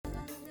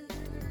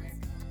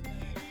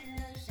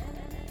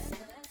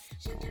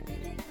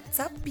What's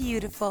up,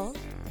 beautiful?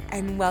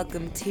 And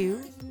welcome to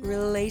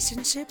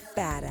Relationship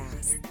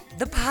Badass,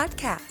 the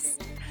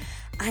podcast.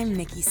 I'm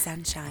Nikki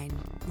Sunshine,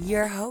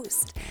 your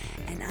host,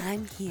 and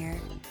I'm here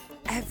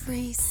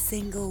every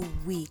single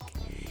week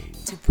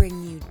to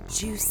bring you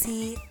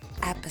juicy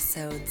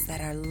episodes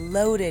that are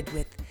loaded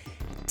with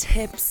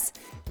tips,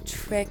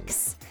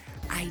 tricks,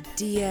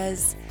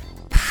 ideas,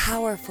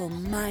 powerful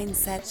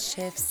mindset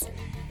shifts,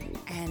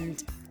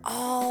 and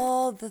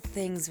all the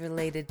things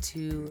related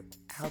to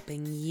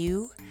helping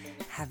you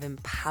have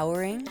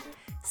empowering,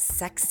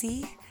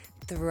 sexy,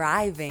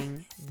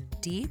 thriving,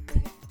 deep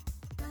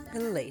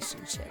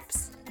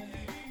relationships.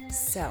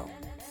 So,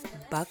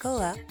 buckle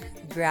up,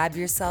 grab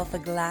yourself a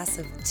glass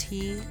of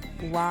tea,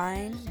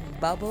 wine,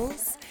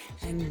 bubbles,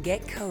 and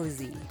get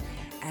cozy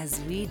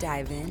as we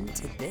dive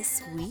into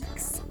this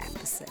week's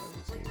episode.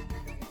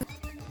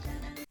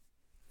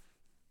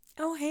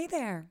 Oh, hey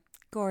there,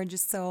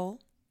 gorgeous soul.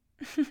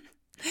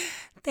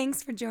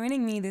 Thanks for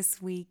joining me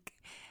this week.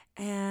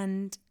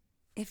 And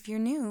if you're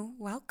new,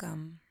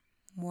 welcome.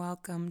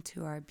 Welcome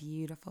to our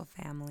beautiful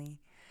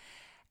family.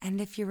 And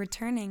if you're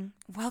returning,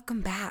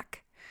 welcome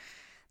back.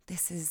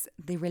 This is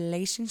the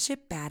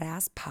Relationship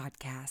Badass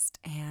podcast,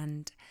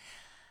 and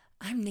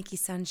I'm Nikki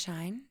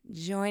Sunshine,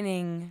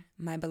 joining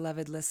my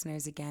beloved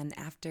listeners again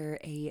after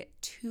a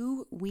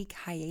 2-week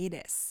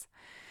hiatus.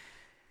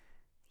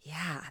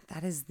 Yeah,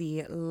 that is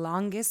the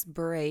longest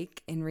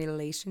break in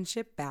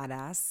Relationship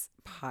Badass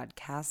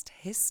podcast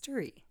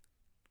history.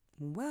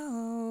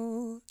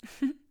 Whoa.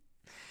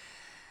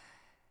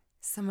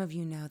 Some of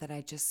you know that I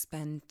just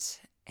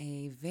spent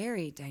a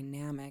very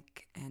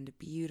dynamic and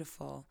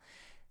beautiful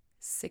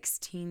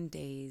 16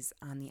 days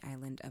on the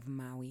island of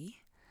Maui.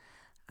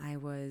 I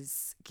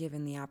was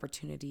given the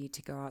opportunity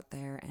to go out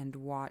there and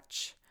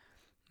watch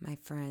my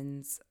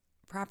friend's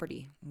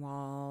property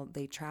while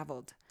they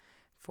traveled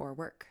for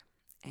work.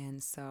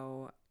 And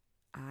so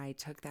I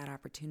took that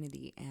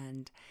opportunity,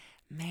 and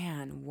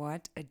man,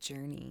 what a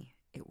journey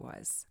it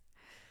was.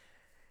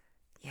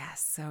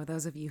 Yes, so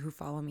those of you who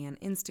follow me on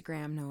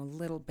Instagram know a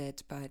little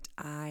bit, but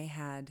I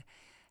had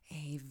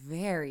a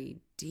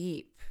very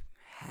deep,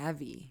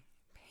 heavy,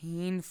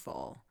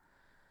 painful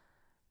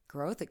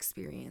growth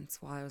experience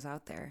while I was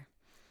out there.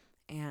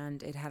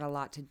 And it had a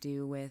lot to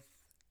do with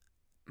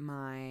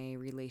my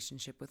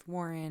relationship with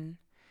Warren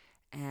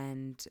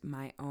and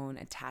my own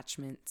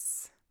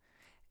attachments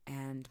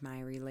and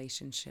my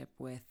relationship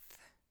with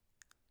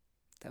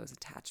those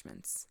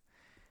attachments.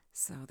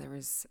 So there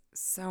was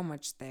so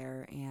much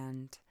there,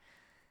 and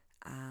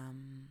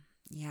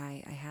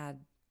I had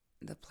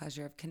the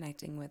pleasure of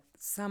connecting with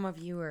some of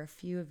you or a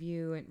few of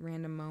you at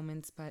random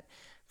moments, but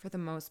for the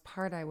most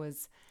part, I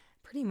was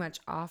pretty much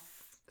off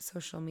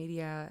social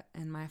media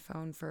and my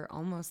phone for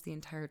almost the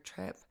entire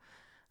trip.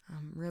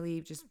 Really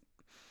just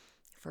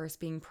first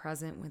being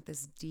present with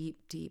this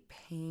deep, deep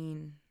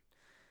pain,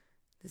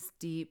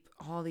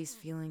 all these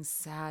feelings,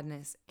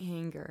 sadness,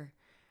 anger,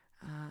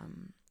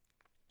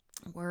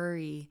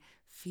 worry,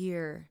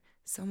 fear,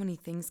 so many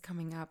things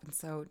coming up. And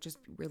so just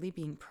really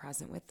being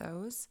present with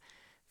those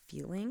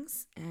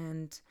feelings.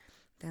 And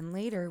then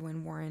later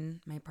when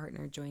Warren, my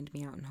partner, joined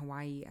me out in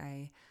Hawaii,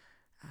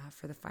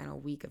 for the final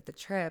week of the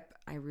trip,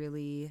 I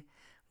really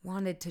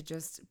wanted to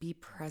just be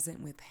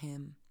present with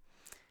him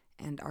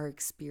and our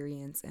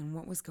experience and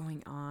what was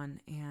going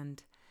on.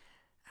 And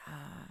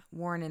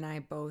Warren and I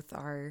both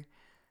are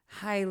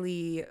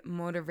highly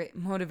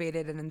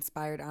motivated and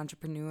inspired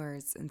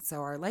entrepreneurs. And so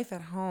our life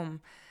at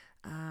home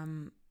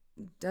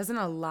doesn't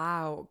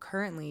allow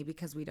currently,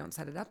 because we don't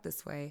set it up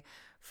this way,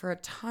 for a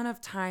ton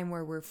of time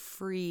where we're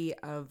free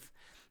of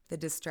the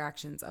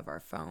distractions of our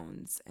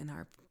phones and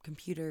our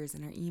computers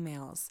and our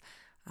emails.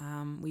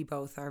 We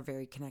both are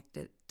very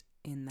connected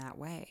in that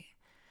way.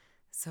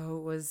 So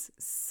it was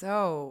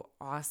so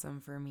awesome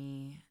for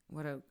me.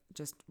 What a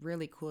just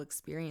really cool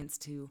experience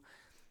to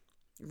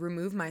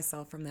remove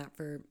myself from that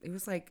it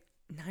was like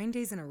 9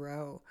 days in a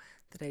row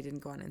that I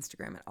didn't go on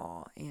Instagram at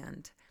all.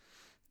 And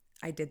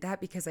I did that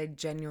because I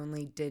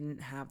genuinely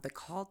didn't have the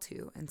call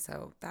to. And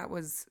so that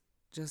was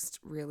just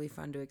really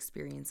fun to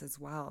experience as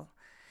well.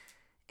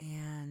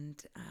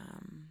 And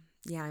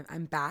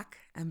I'm back.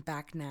 I'm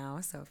back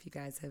now. So if you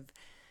guys have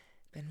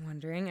been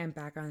wondering, I'm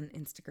back on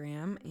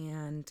Instagram.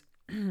 And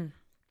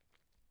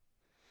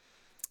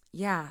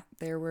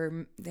there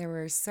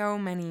were so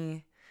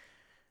many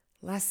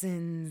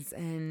lessons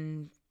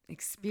and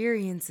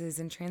experiences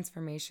and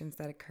transformations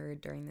that occurred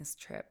during this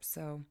trip.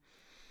 So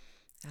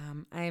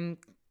I'm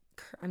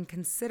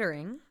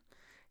considering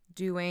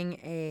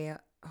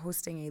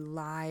hosting a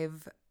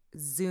live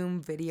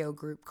Zoom video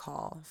group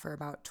call for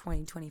about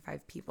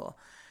 25 people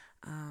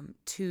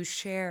to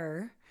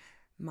share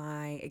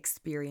my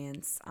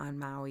experience on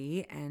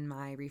Maui and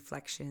my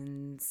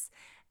reflections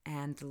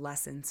and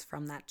lessons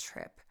from that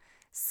trip.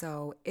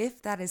 So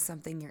if that is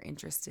something you're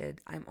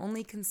interested, I'm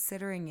only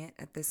considering it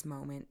at this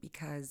moment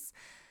because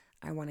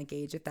I want to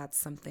gauge if that's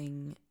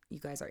something you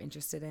guys are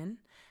interested in.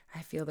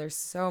 I feel there's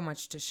so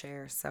much to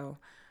share. So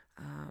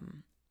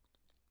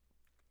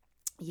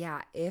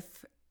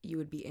if you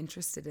would be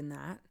interested in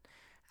that,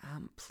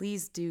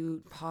 please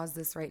do pause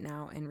this right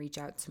now and reach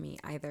out to me.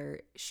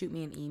 Either shoot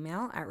me an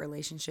email at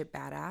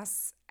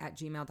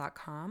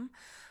relationshipbadass@gmail.com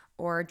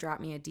or drop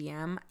me a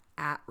DM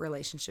at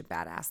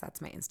relationshipbadass.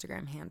 That's my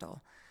Instagram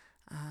handle.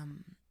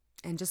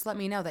 And just let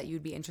me know that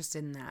you'd be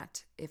interested in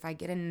that. If I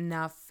get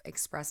enough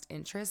expressed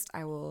interest,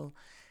 I will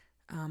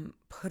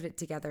put it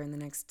together in the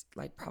next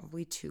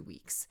probably 2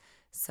 weeks.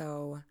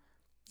 So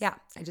yeah,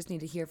 I just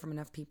need to hear from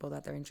enough people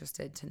that they're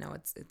interested to know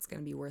it's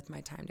going to be worth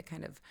my time to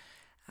kind of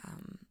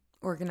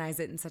organize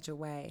it in such a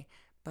way.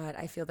 But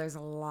I feel there's a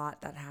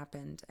lot that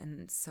happened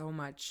and so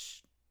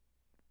much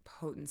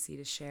potency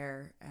to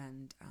share.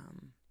 And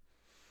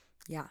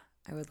yeah,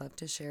 I would love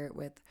to share it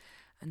with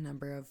a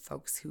number of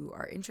folks who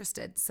are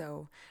interested.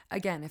 So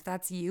again, if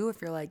that's you,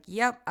 if you're like,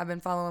 yep, I've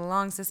been following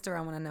along, sister,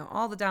 I want to know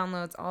all the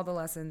downloads, all the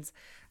lessons,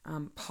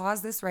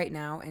 pause this right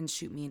now and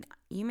shoot me an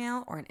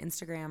email or an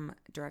Instagram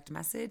direct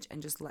message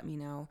and just let me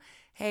know,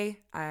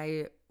 hey,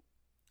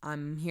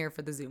 I'm here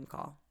for the Zoom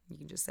call. You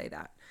can just say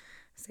that,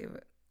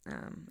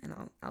 and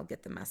I'll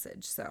get the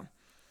message. So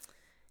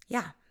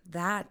yeah,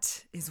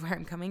 that is where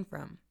I'm coming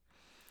from.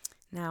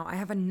 Now, I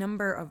have a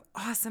number of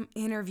awesome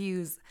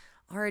interviews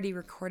already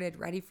recorded,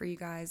 ready for you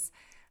guys.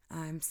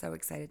 I'm so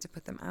excited to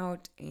put them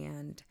out.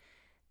 And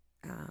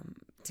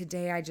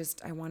today I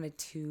wanted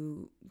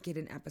to get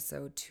an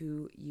episode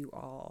to you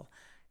all.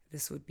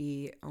 This would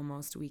be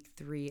almost week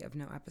 3 of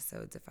no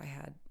episodes if I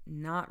had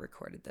not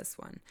recorded this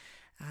one.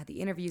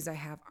 The interviews I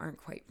have aren't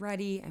quite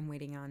ready. I'm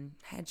waiting on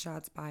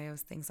headshots,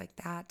 bios, things like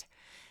that.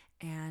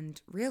 And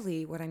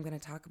really what I'm going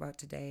to talk about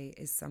today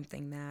is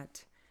something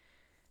that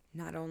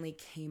not only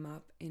came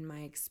up in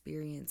my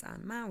experience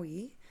on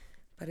Maui,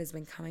 but has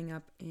been coming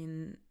up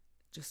in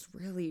just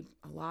really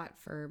a lot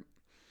for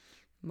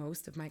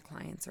most of my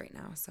clients right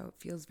now. So it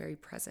feels very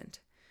present.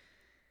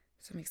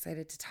 So I'm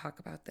excited to talk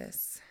about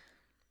this.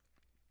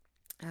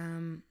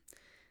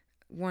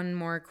 One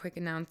more quick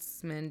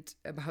announcement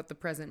about the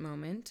present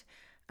moment.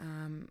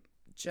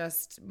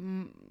 Just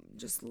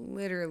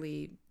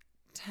literally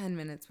 10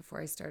 minutes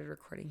before I started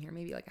recording here,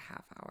 maybe like a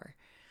half hour,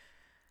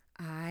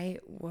 I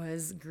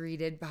was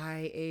greeted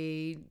by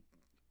a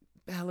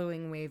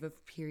bellowing wave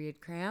of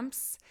period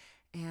cramps.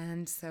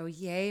 And so,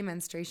 yay,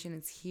 menstruation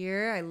is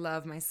here. I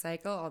love my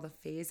cycle, all the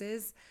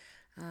phases.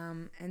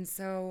 And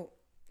so,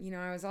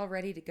 I was all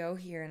ready to go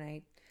here, and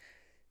I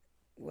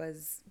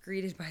was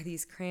greeted by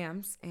these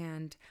cramps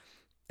and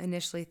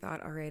initially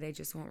thought, all right, I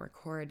just won't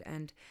record.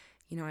 And,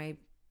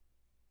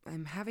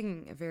 I'm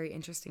having a very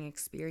interesting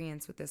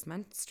experience with this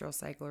menstrual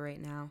cycle right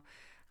now.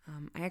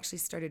 I actually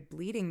started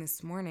bleeding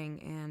this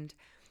morning, and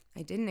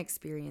I didn't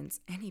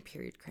experience any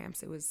period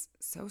cramps. It was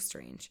so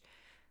strange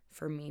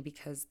for me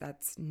because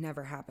that's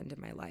never happened in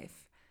my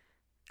life,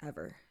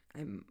 ever.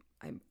 I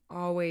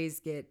always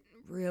get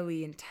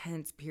really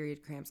intense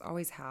period cramps,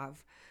 always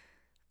have,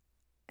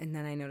 and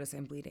then I notice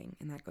I'm bleeding,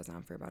 and that goes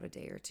on for about a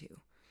day or two.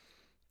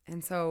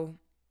 And so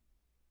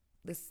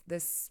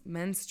this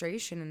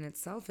menstruation in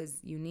itself is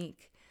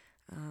unique.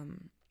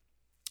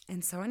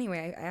 And so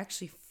anyway, I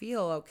actually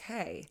feel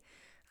okay.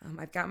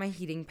 I've got my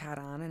heating pad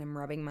on, and I'm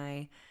rubbing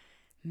my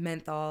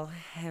menthol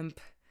hemp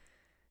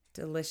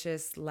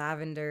delicious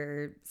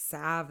lavender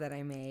salve that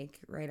I make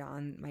right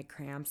on my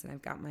cramps, and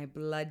I've got my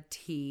blood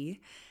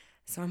tea.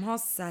 So I'm all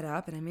set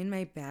up and I'm in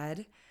my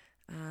bed.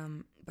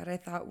 But I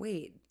thought,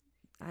 wait,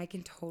 I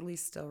can totally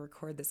still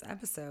record this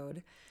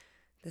episode.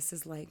 This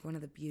is like one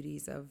of the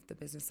beauties of the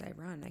business I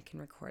run. I can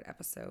record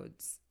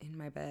episodes in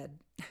my bed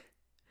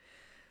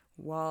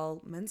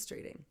while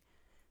menstruating.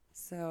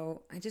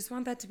 So I just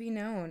want that to be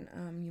known.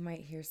 You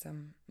might hear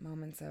some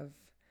moments of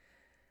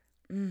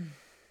and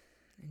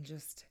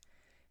just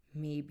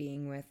me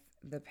being with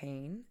the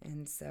pain.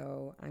 And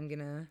so I'm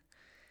gonna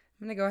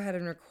go ahead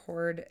and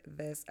record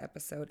this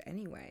episode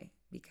anyway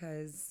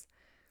because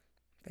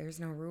there's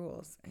no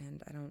rules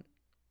and I don't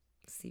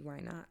see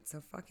why not.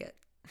 So fuck it.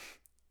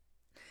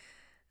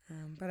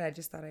 But I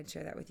just thought I'd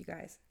share that with you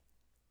guys.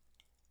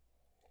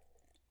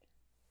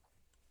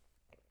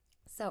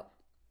 So,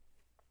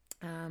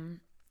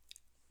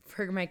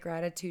 for my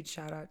gratitude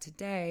shout out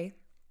today,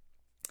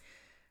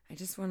 I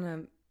just want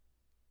to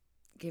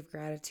give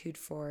gratitude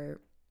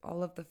for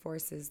all of the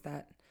forces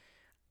that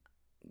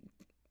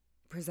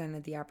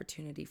presented the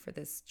opportunity for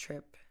this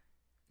trip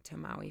to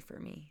Maui for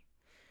me.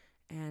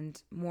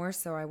 And more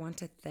so, I want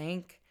to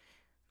thank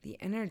the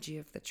energy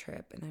of the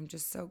trip. And I'm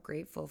just so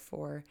grateful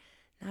for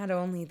not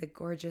only the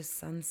gorgeous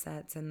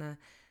sunsets and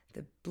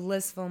the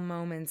blissful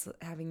moments,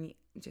 having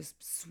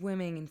just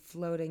swimming and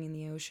floating in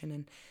the ocean,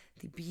 and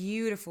the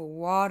beautiful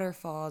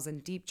waterfalls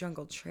and deep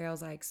jungle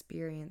trails I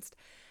experienced.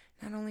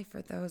 Not only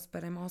for those,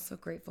 but I'm also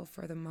grateful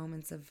for the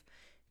moments of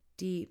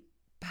deep,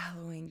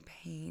 bellowing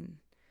pain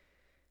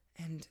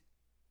and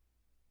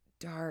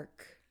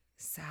dark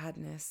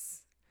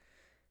sadness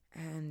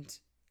and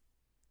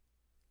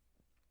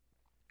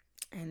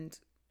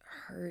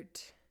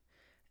hurt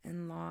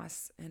and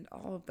loss and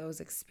all of those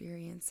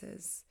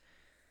experiences.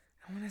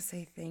 I want to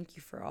say thank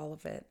you for all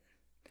of it,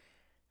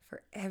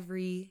 for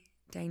every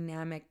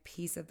dynamic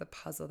piece of the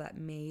puzzle that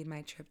made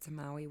my trip to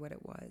Maui what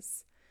it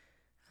was.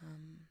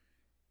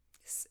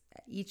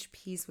 Each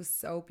piece was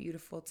so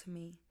beautiful to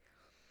me.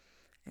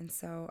 And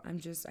so I'm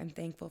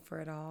thankful for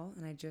it all.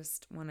 And I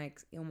just want to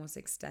almost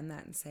extend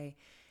that and say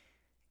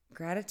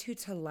gratitude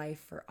to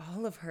life for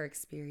all of her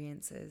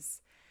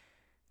experiences,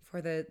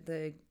 for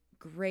the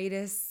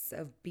greatest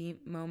of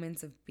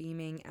moments of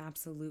beaming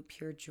absolute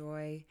pure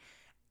joy,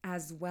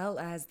 as well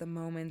as the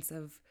moments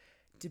of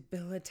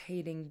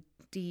debilitating,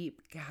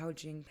 deep,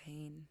 gouging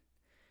pain.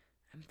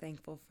 I'm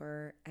thankful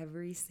for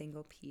every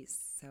single piece.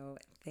 So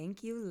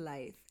thank you,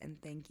 life,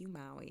 and thank you,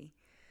 Maui.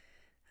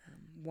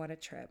 What a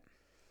trip.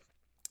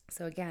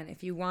 So again,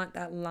 if you want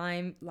that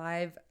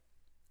live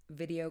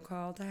video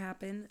call to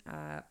happen,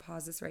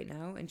 pause this right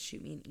now and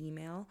shoot me an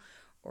email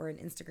or an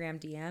Instagram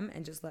DM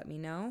and just let me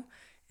know,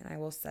 and I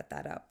will set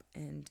that up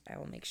and I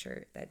will make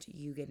sure that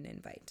you get an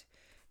invite.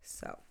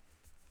 So, all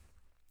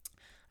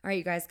right,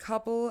 you guys,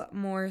 couple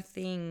more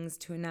things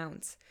to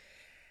announce.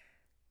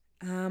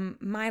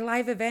 My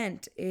live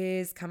event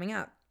is coming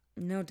up.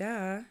 No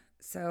duh.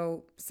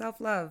 So,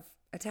 self-love,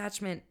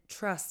 attachment,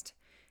 trust,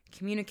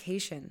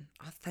 communication,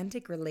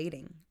 authentic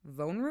relating,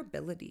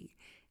 vulnerability,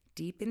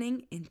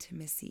 deepening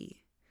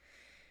intimacy,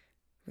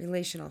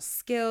 relational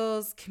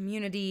skills,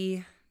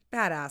 community,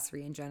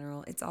 badassery in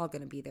general. It's all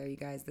going to be there, you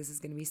guys. This is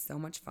going to be so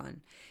much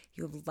fun.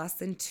 You have less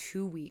than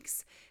 2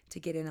 weeks to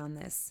get in on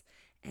this.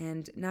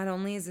 And not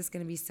only is this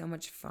going to be so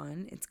much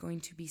fun, it's going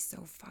to be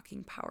so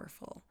fucking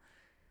powerful.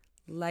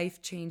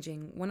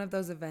 Life-changing. One of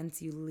those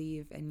events you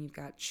leave and you've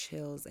got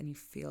chills and you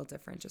feel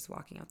different just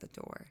walking out the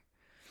door.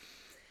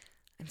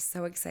 I'm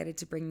so excited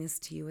to bring this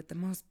to you with the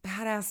most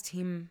badass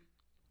team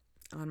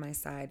on my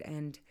side.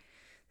 And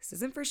this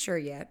isn't for sure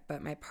yet,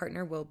 but my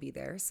partner will be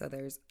there. So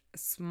there's a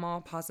small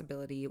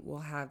possibility we'll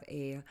have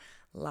a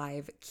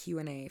live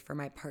Q&A for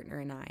my partner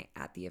and I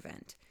at the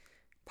event.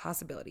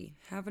 Possibility.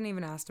 Haven't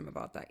even asked him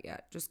about that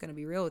yet. Just going to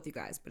be real with you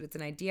guys, but it's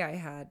an idea I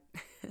had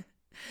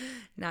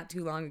not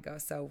too long ago.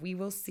 So we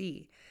will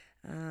see.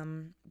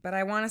 But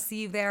I want to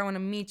see you there. I want to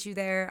meet you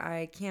there.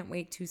 I can't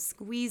wait to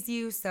squeeze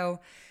you.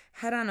 So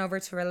head on over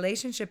to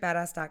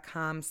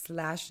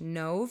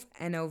relationshipbadass.com/Nov,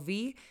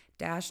 N-O-V,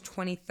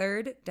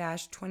 -23rd,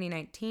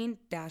 -2019,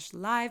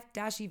 -live,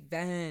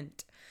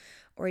 -event.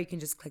 Or you can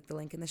just click the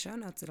link in the show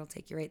notes. It'll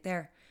take you right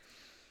there.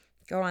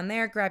 Go on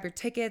there, grab your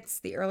tickets.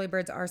 The early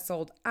birds are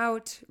sold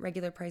out.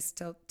 Regular price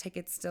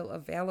tickets still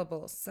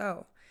available.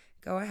 So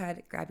go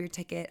ahead, grab your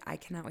ticket. I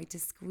cannot wait to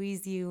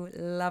squeeze you,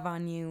 love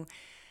on you,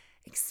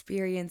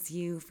 experience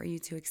you, for you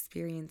to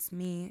experience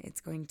me.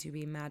 It's going to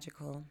be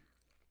magical.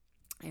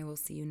 I will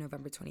see you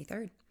November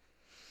 23rd.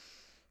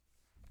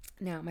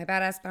 Now, my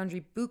Badass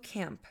Boundary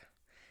Bootcamp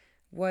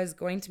was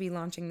going to be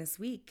launching this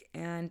week,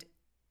 and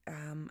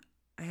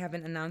I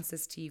haven't announced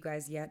this to you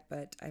guys yet,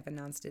 but I've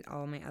announced it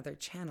all on my other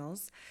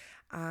channels.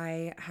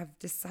 I have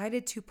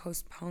decided to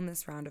postpone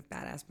this round of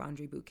Badass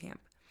Boundary Bootcamp.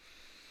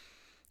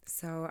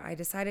 So I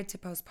decided to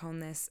postpone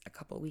this a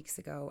couple weeks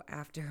ago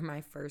after my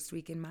first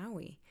week in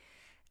Maui.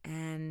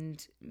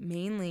 And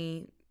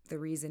mainly the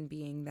reason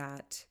being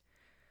that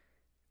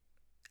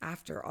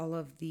after all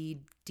of the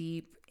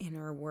deep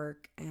inner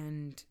work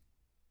and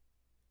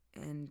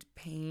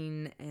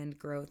pain and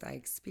growth I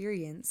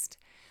experienced,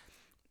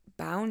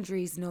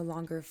 boundaries no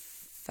longer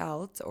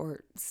felt,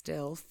 or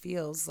still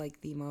feels,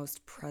 like the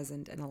most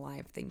present and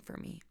alive thing for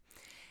me.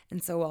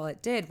 And so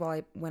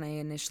when I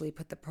initially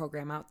put the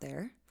program out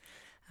there,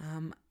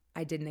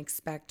 I didn't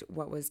expect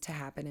what was to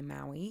happen in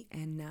Maui.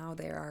 And now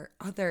there are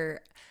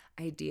other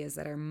ideas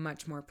that are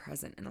much more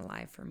present and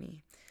alive for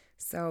me.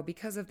 So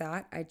because of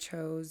that, I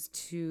chose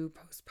to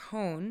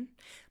postpone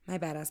my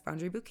Badass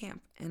Boundary Bootcamp,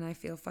 and I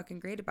feel fucking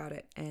great about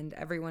it. And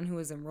everyone who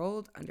was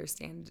enrolled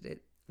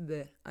understood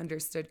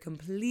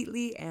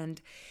completely,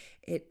 and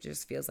it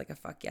just feels like a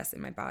fuck yes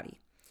in my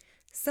body.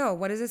 So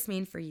what does this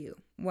mean for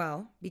you?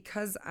 Well,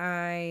 because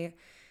I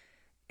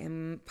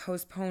am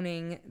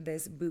postponing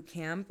this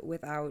bootcamp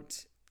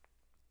without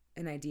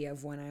an idea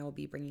of when I will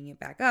be bringing it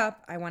back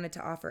up, I wanted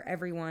to offer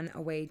everyone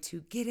a way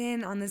to get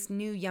in on this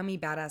new yummy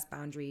badass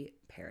boundary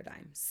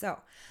paradigm.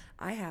 So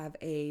I have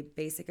a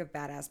Basic of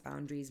Badass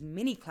Boundaries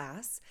mini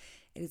class.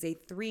 It is a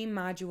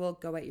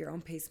 3-module go at your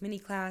own pace mini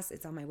class.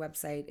 It's on my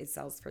website. It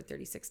sells for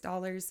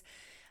 $36.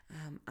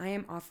 I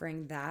am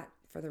offering that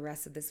for the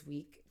rest of this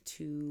week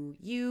to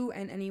you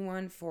and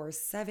anyone for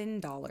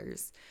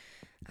 $7.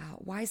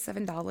 Why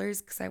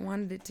 $7? Because I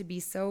wanted it to be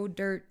so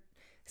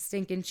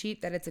stinking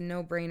cheap that it's a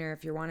no-brainer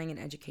if you're wanting an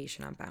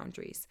education on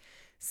boundaries.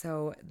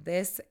 So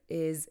this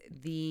is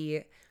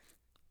the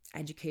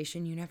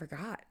education you never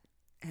got.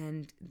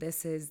 And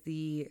this is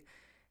the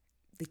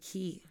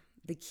key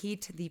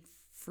to the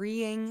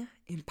freeing,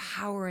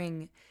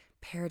 empowering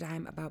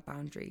paradigm about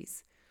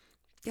boundaries.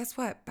 Guess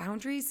what?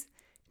 Boundaries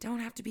don't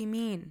have to be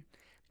mean.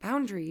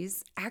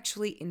 Boundaries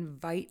actually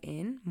invite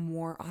in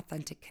more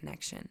authentic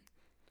connection.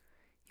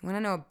 You want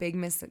to know a big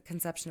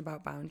misconception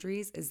about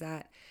boundaries is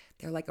that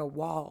they're like a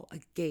wall, a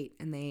gate,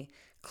 and they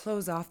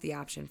close off the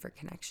option for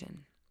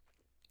connection.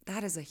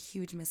 That is a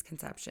huge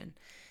misconception.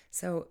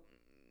 So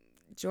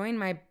join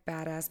my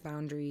Badass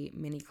Boundary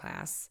mini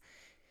class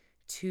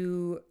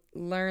to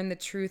learn the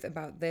truth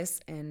about this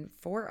and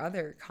 4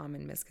 other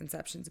common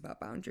misconceptions about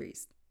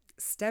boundaries.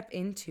 Step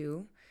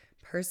into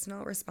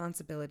personal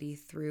responsibility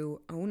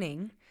through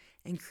owning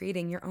and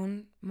creating your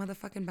own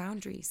motherfucking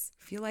boundaries.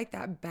 Feel like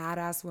that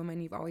badass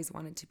woman you've always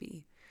wanted to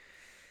be.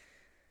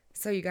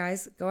 So you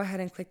guys, go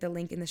ahead and click the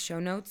link in the show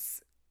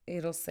notes.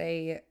 It'll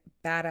say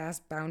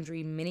Badass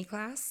Boundary Mini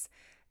Class,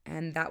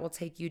 and that will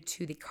take you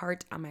to the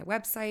cart on my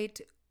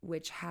website,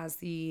 which has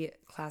the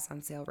class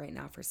on sale right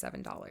now for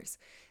 $7.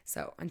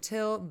 So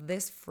until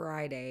this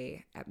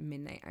Friday at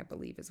midnight, I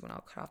believe, is when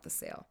I'll cut off the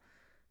sale.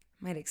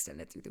 Might extend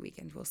it through the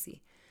weekend. We'll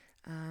see.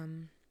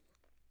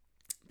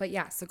 But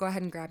yeah, so go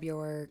ahead and grab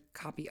your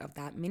copy of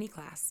that mini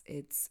class.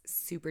 It's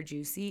super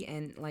juicy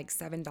and like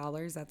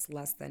 $7. That's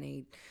less than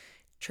a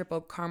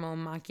triple caramel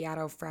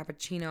macchiato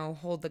frappuccino,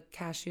 hold the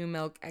cashew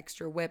milk,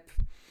 extra whip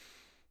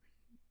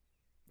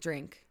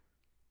drink.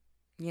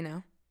 You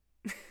know?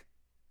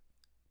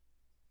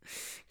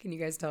 Can you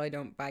guys tell I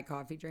don't buy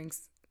coffee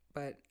drinks?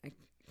 But I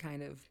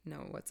kind of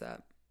know what's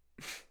up.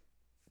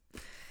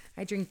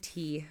 I drink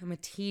tea. I'm a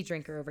tea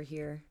drinker over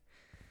here.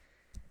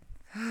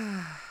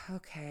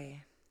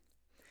 Okay.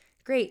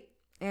 Great.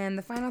 And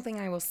the final thing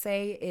I will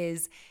say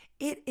is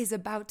it is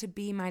about to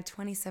be my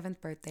 27th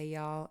birthday,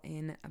 y'all.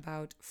 In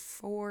about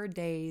 4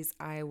 days,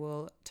 I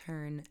will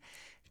turn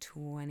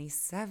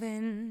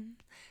 27.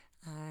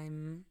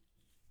 I'm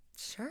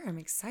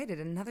excited.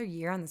 Another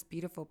year on this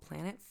beautiful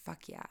planet.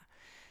 Fuck yeah.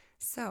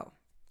 So,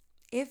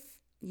 if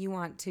you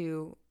want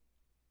to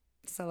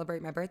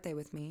celebrate my birthday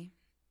with me,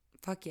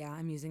 fuck yeah,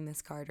 I'm using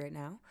this card right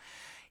now.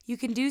 You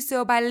can do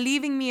so by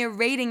leaving me a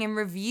rating and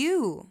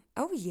review.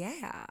 Oh,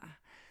 yeah.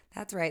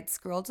 That's right.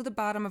 Scroll to the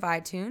bottom of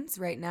iTunes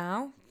right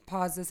now.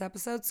 Pause this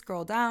episode,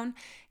 scroll down.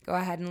 Go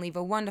ahead and leave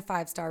a 1 to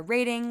 5 star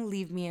rating.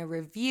 Leave me a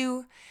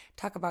review.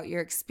 Talk about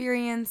your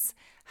experience,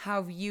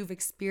 how you've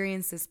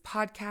experienced this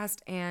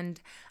podcast,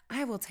 and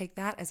I will take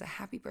that as a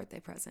happy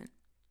birthday present.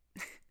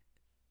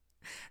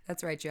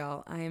 That's right,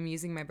 y'all. I am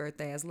using my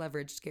birthday as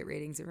leverage to get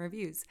ratings and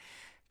reviews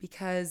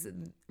because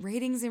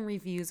ratings and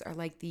reviews are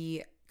like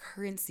the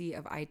currency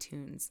of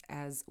iTunes,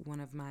 as one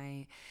of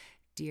my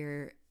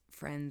dear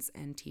friends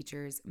and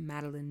teachers,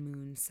 Madeline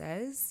Moon,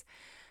 says.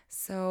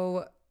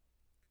 So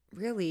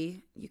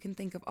really, you can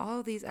think of all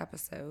of these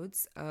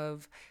episodes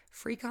of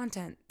free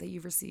content that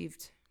you've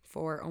received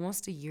for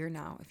almost a year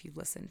now if you've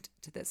listened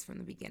to this from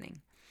the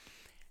beginning.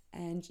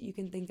 And you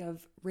can think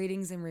of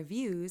ratings and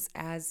reviews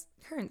as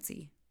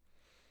currency,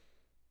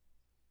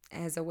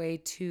 as a way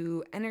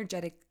to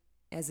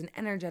as an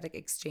energetic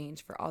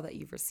exchange for all that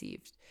you've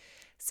received.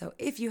 So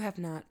if you have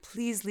not,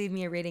 please leave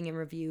me a rating and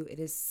review. It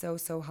is so,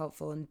 so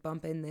helpful in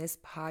bumping this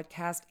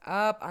podcast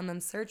up on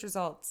them search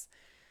results.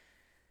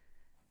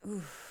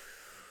 Ooh,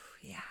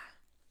 yeah.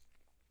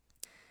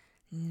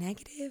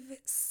 Negative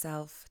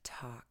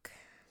self-talk.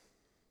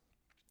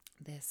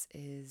 This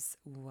is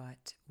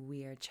what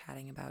we are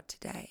chatting about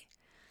today.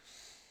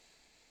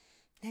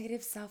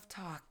 Negative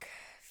self-talk.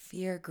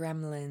 Fear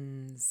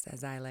gremlins,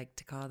 as I like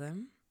to call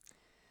them.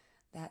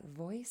 That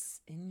voice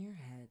in your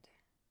head.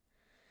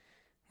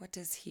 What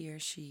does he or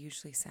she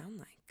usually sound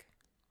like?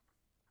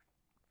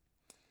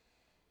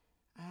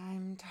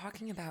 I'm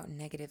talking about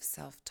negative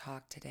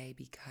self-talk today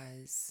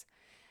because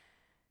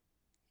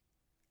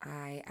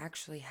I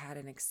actually had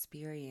an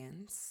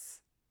experience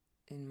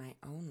in my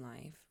own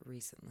life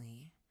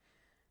recently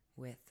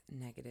with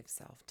negative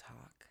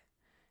self-talk,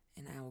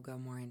 and I will go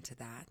more into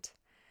that.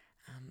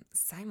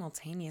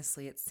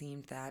 Simultaneously, it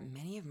seemed that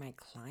many of my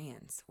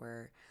clients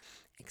were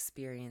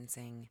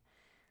experiencing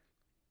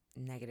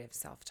negative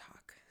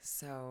self-talk.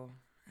 So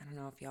I don't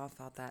know if y'all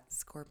felt that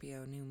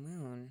Scorpio new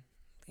moon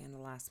at the end of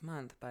last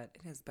month, but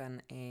it has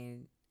been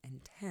an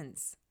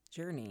intense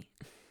journey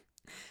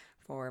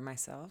for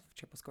myself,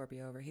 triple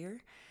Scorpio over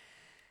here,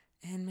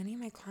 and many of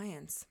my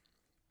clients.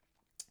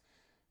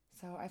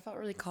 So I felt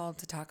really called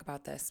to talk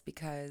about this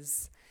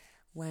because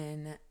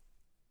when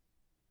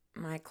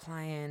my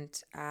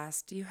client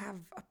asked, do you have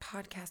a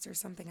podcast or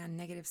something on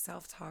negative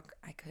self-talk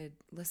I could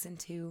listen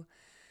to?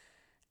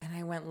 And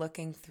I went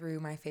looking through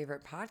my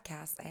favorite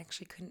podcasts. I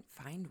actually couldn't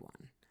find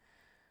one.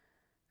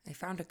 I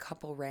found a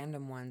couple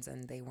random ones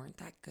and they weren't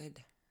that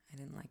good. I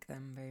didn't like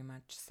them very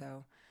much.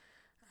 So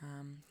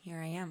here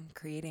I am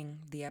creating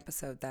the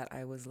episode that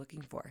I was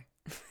looking for.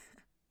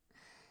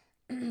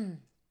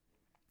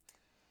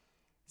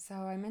 So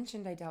I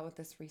mentioned I dealt with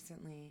this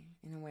recently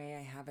in a way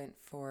I haven't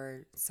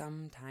for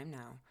some time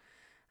now.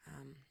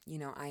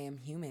 I am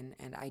human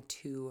and I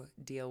too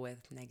deal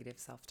with negative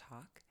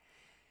self-talk.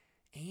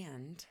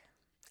 And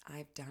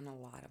I've done a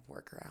lot of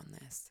work around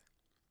this.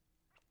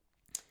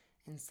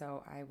 And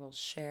so I will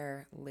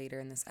share later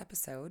in this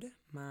episode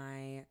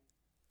my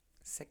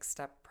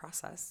 6-step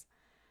process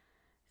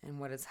and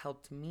what has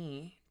helped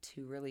me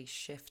to really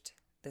shift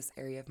this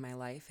area of my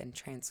life and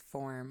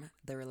transform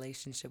the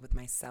relationship with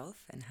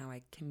myself and how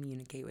I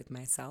communicate with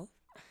myself.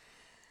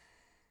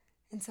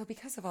 And so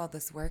because of all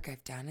this work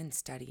I've done in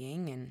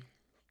studying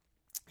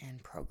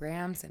and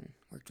programs and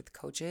worked with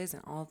coaches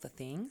and all of the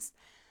things,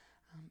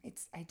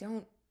 I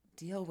don't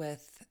deal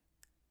with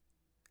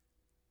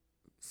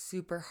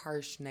super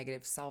harsh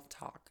negative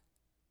self-talk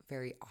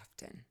very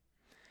often.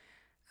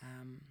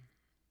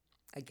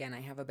 Again,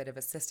 I have a bit of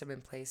a system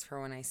in place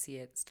for when I see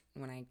it,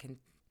 when I can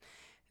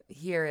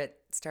hear it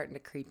starting to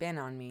creep in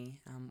on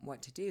me,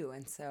 what to do.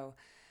 And so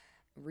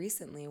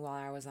recently, while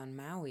I was on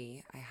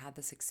Maui, I had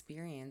this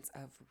experience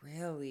of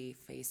really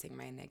facing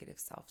my negative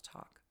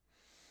self-talk.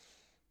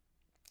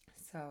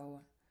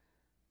 So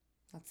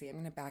let's see, I'm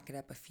going to back it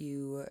up a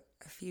few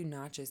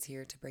notches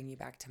here to bring you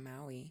back to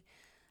Maui.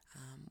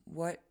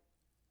 What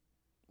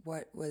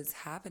was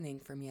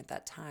happening for me at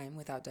that time,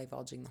 without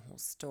divulging the whole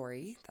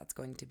story, that's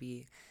going to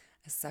be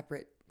a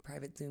separate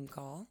private Zoom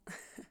call.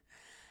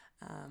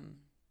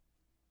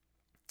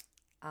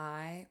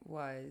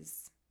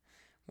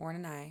 Warren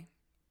and I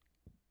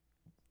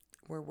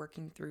were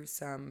working through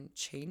some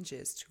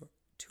changes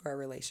to our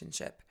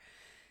relationship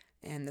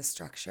and the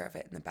structure of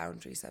it and the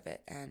boundaries of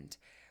it. And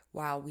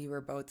while we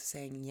were both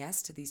saying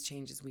yes to these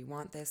changes, we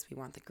want this, we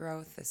want the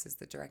growth, this is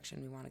the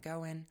direction we want to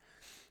go in,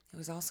 it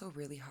was also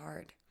really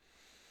hard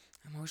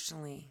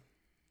emotionally,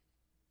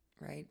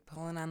 right?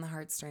 Pulling on the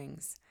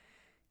heartstrings.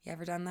 You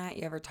ever done that?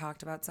 You ever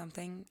talked about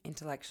something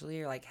intellectually?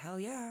 You're like, hell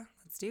yeah,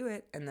 let's do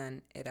it. And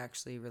then it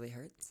actually really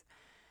hurts.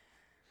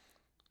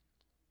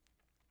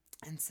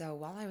 And so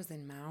while I was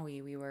in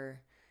Maui, we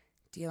were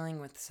dealing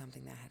with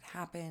something that had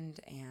happened,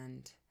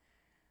 and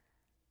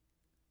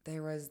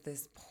there was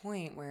this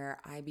point where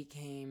I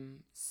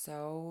became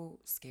so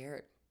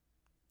scared,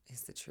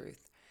 is the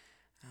truth.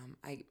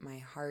 My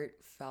heart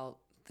felt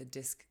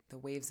the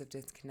waves of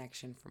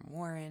disconnection from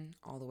Warren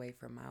all the way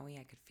from Maui.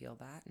 I could feel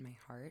that in my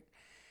heart.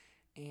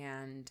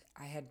 And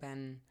I had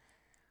been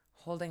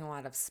holding a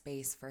lot of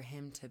space for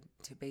him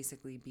to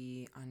basically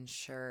be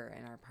unsure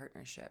in our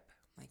partnership.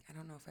 Like, I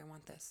don't know if I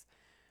want this.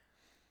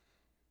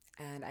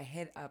 And I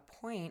hit a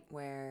point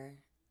where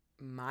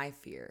my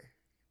fear,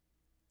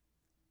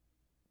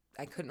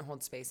 I couldn't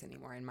hold space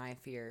anymore, and my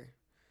fear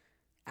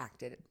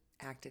acted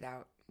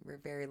out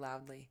very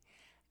loudly.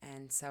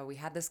 And so we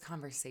had the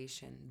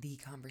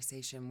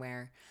conversation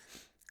where,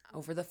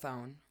 over the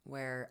phone,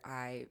 where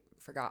I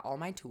forgot all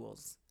my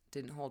tools,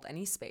 didn't hold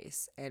any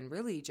space, and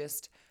really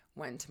just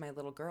went to my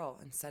little girl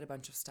and said a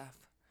bunch of stuff.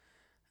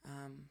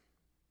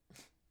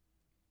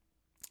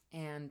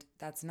 And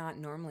that's not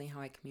normally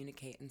how I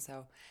communicate. And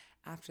so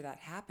after that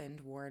happened,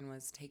 Warren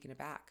was taken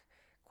aback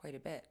quite a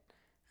bit.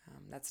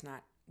 That's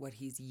not what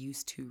he's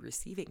used to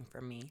receiving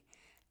from me.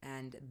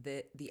 And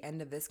the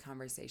end of this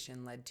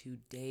conversation led to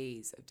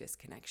days of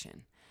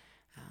disconnection,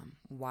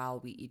 while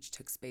we each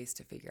took space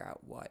to figure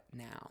out what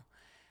now.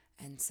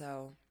 And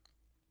so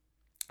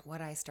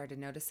what I started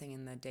noticing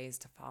in the days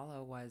to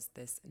follow was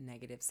this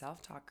negative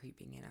self-talk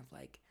creeping in of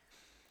like,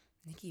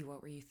 Nikki,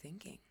 what were you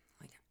thinking?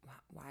 Like,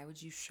 why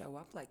would you show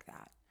up like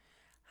that?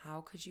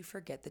 How could you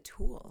forget the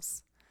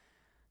tools?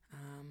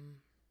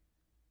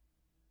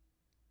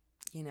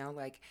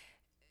 Like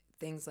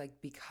things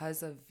like,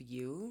 because of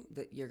you,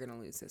 that you're going to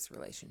lose this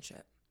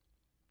relationship.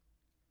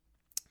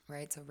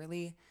 Right? So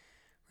really,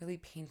 really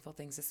painful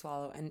things to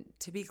swallow. And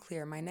to be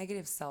clear, my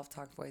negative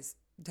self-talk voice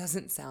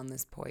doesn't sound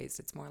this poised.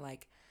 It's more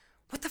like,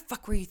 what the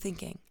fuck were you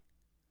thinking?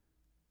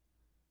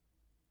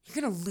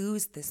 You're going to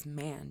lose this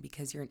man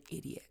because you're an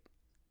idiot.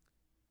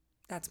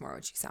 That's more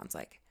what she sounds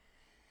like.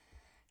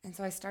 And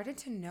so I started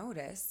to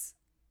notice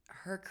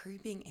her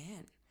creeping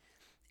in.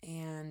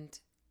 And,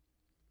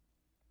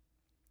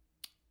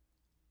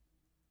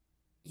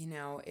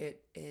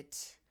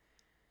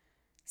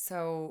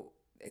 so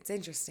it's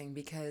interesting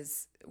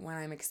because when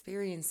I'm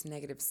experiencing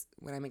negative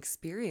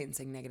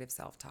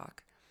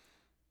self-talk,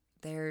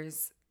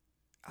 there's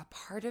a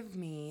part of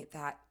me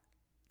that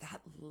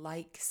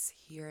likes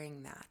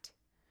hearing that,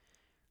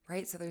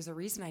 right? So there's a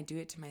reason I do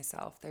it to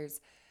myself. There's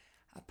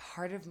a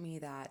part of me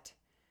that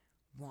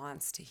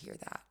wants to hear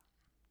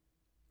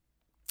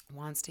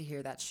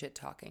that shit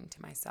talking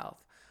to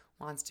myself,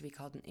 wants to be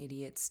called an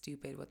idiot,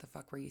 stupid, what the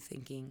fuck were you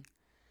thinking?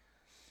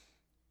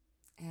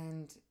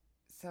 And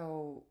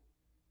so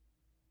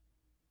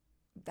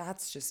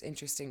that's just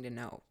interesting to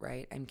know,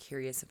 right? I'm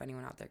curious if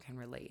anyone out there can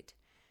relate.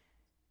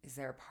 Is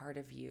there a part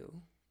of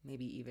you,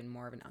 maybe even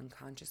more of an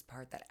unconscious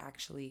part, that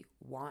actually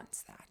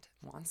wants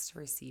to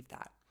receive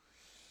that?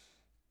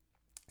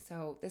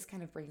 So this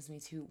kind of brings me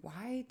to,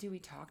 why do we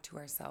talk to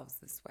ourselves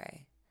this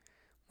way?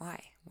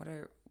 Why?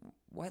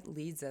 What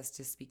leads us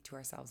to speak to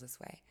ourselves this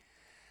way?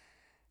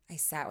 I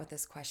sat with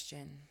this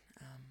question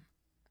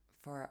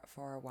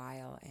for a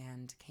while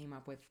and came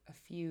up with a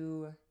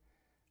few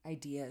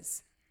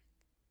ideas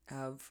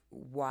of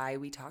why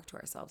we talk to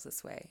ourselves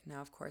this way.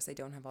 Now, of course, I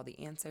don't have all the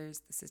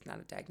answers. This is not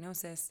a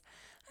diagnosis.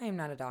 I am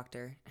not a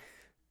doctor.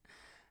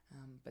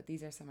 But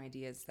these are some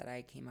ideas that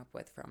I came up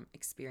with from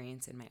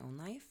experience in my own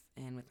life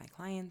and with my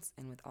clients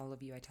and with all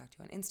of you I talk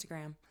to on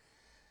Instagram.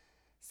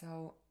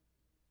 So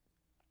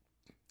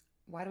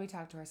why do we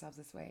talk to ourselves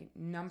this way?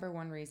 Number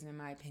one reason, in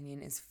my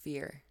opinion, is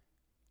fear.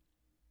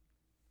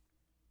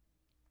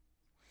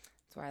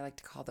 That's why I like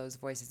to call those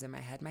voices in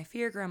my head my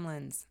fear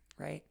gremlins,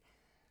 right?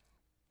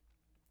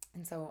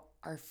 And so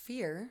our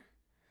fear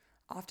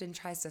often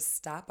tries to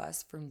stop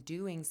us from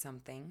doing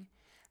something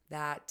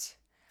that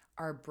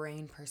our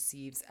brain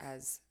perceives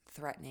as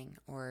threatening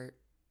or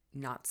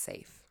not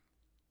safe.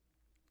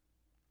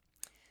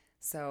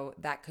 So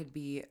that could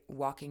be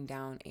walking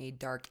down a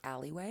dark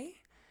alleyway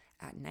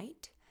at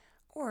night,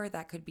 or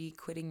that could be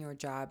quitting your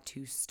job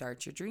to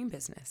start your dream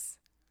business,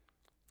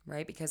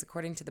 right? Because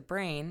according to the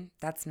brain,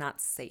 that's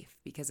not safe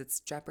because it's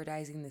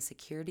jeopardizing the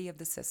security of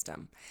the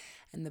system.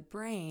 And the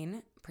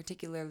brain,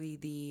 particularly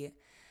the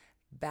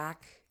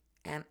back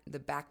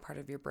part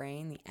of your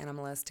brain, the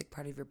animalistic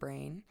part of your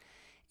brain,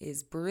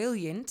 is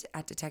brilliant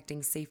at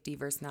detecting safety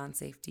versus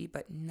non-safety,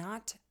 but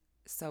not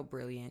so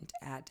brilliant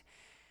at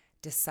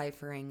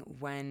deciphering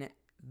when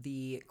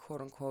the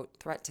quote-unquote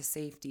threat to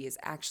safety is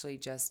actually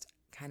just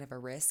kind of a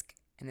risk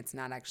and it's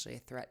not actually a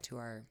threat to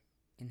our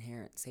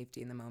inherent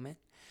safety in the moment.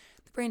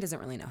 The brain doesn't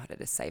really know how to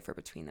decipher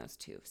between those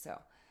two.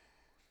 So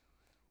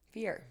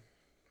fear.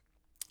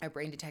 Our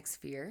brain detects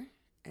fear,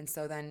 and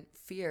so then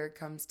fear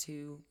comes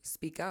to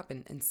speak up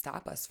and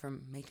stop us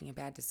from making a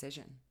bad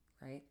decision,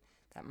 right?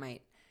 That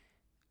might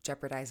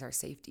jeopardize our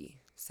safety.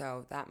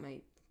 So that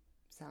might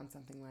sound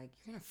something like,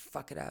 you're going to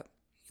fuck it up,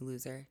 you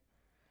loser.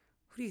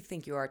 Who do you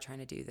think you are trying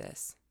to do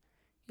this?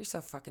 You're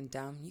so fucking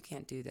dumb. You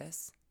can't do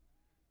this.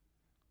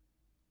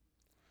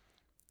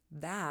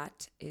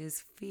 That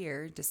is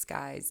fear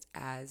disguised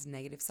as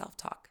negative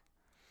self-talk.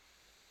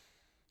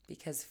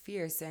 Because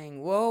fear is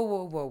saying,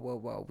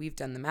 whoa, we've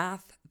done the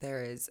math.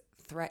 There is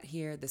threat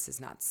here. This is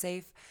not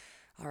safe.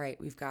 All right,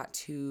 we've got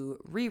to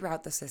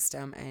reroute the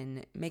system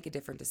and make a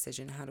different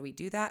decision. How do we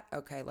do that?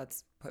 Okay,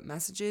 let's put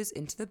messages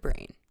into the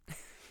brain.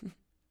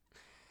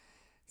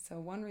 So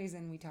one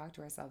reason we talk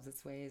to ourselves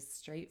this way is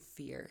straight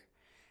fear.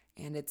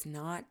 And it's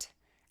not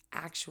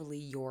actually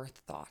your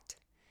thought.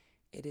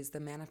 It is the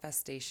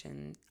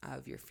manifestation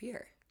of your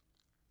fear.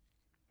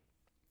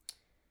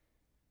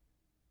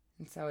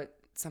 And so it's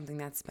something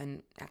that's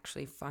been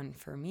actually fun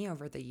for me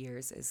over the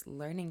years is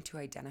learning to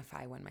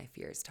identify when my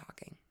fear is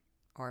talking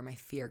or my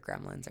fear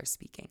gremlins are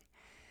speaking.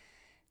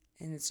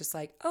 And it's just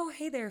like, oh,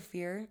 hey there,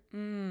 fear.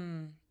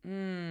 I'm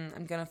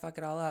going to fuck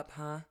it all up,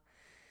 huh?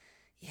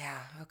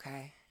 Yeah,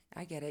 okay.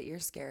 I get it. You're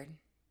scared.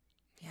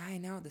 Yeah, I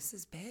know. This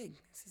is big.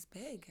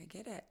 I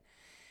get it.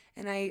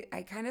 And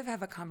I kind of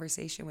have a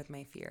conversation with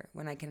my fear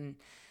when I can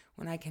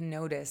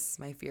notice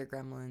my fear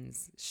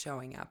gremlins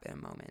showing up in a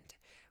moment,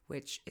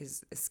 which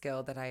is a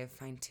skill that I have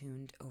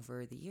fine-tuned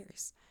over the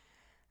years.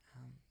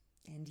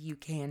 And you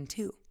can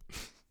too.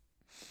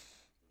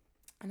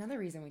 Another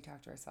reason we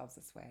talk to ourselves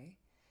this way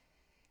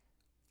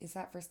is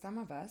that for some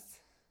of us,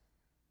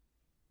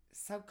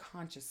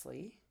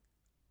 subconsciously,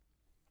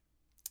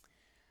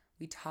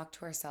 we talk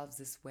to ourselves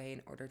this way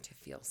in order to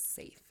feel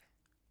safe.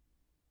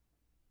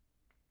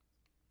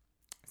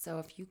 So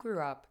if you grew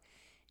up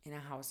in a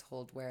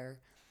household where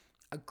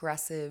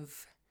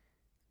aggressive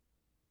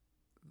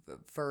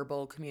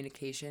verbal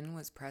communication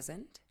was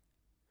present,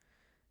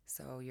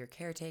 so your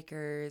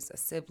caretakers, a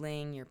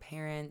sibling, your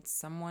parents,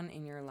 someone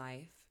in your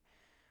life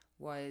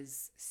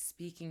was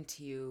speaking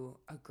to you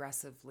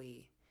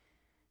aggressively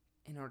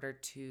in order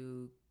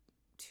to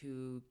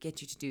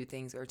get you to do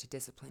things or to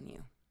discipline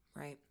you,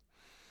 right?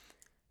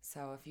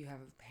 So if you have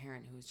a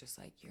parent who's just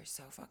like, you're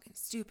so fucking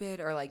stupid,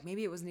 or like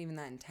maybe it wasn't even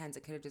that intense.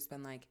 It could have just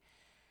been like,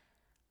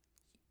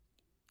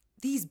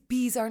 these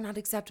B's are not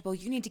acceptable.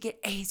 You need to get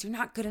A's. You're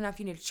not good enough.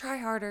 You need to try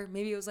harder.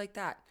 Maybe it was like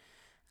that.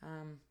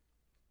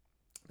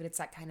 But it's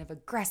that kind of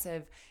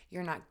aggressive,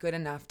 you're not good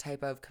enough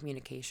type of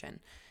communication.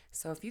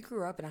 So if you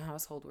grew up in a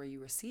household where you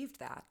received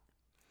that,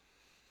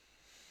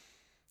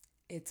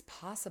 it's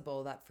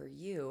possible that for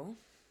you,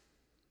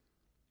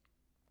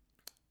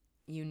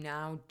 you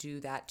now do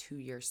that to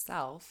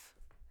yourself.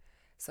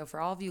 So for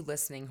all of you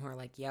listening who are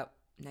like, yep,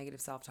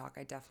 negative self-talk,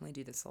 I definitely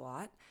do this a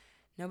lot.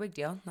 No big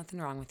deal. Nothing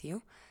wrong with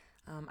you.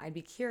 I'd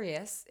be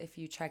curious if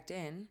you checked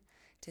in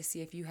to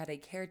see if you had a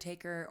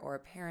caretaker or a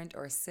parent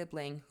or a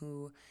sibling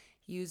who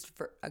used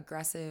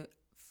aggressive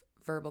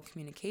verbal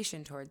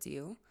communication towards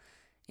you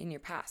in your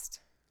past.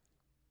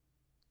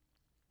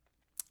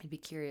 I'd be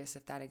curious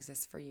if that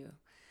exists for you.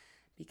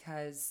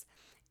 Because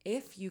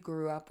if you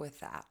grew up with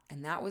that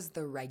and that was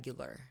the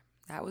regular,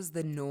 that was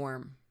the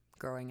norm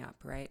growing up,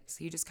 right?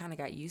 So you just kind of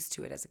got used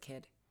to it as a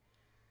kid.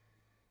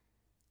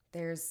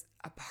 There's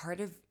a part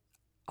of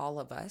all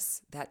of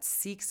us that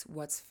seeks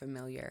what's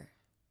familiar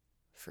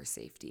for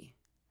safety.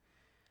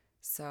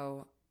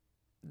 So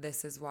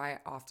this is why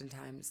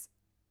oftentimes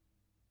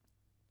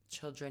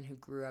children who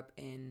grew up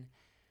in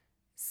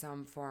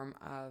some form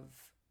of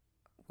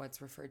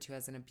what's referred to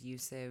as an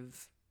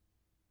abusive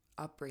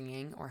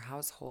upbringing or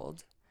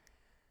household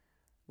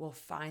will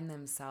find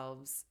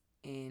themselves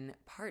in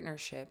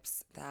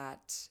partnerships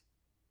that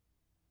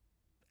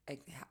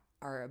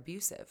are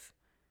abusive.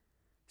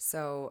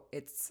 So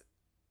it's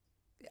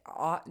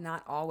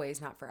not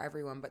always, not for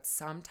everyone, but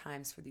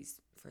sometimes for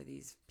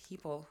these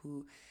people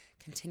who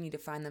continue to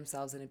find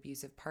themselves in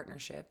abusive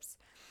partnerships,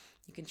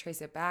 you can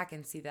trace it back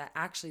and see that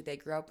actually they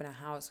grew up in a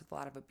house with a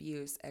lot of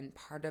abuse, and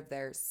part of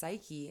their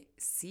psyche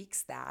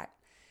seeks that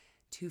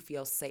to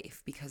feel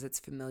safe because it's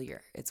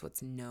familiar. It's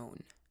what's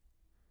known,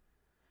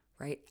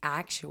 right?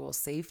 Actual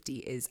safety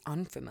is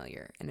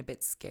unfamiliar and a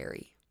bit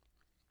scary,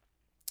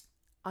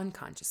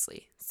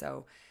 unconsciously.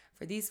 So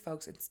for these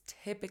folks, it's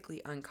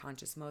typically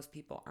unconscious. Most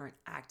people aren't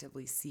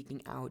actively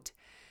seeking out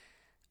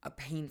a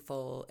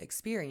painful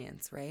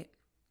experience, right?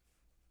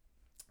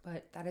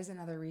 But that is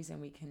another reason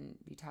we can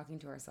be talking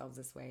to ourselves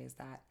this way, is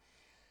that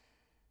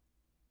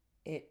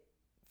it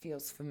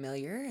feels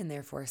familiar and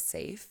therefore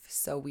safe.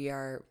 So we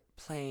are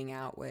playing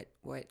out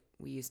what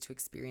we used to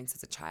experience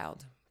as a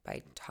child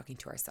by talking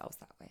to ourselves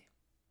that way.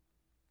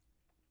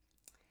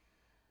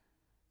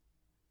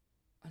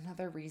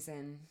 Another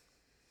reason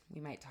we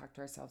might talk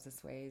to ourselves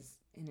this way is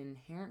an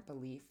inherent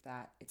belief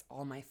that it's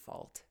all my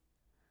fault.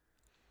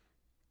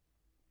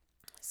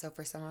 So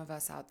for some of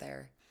us out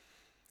there,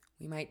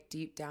 we might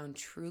deep down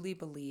truly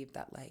believe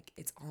that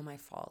it's all my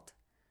fault.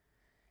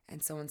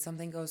 And so when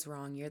something goes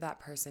wrong, you're that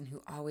person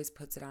who always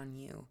puts it on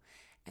you.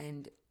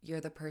 And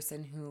you're the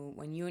person who,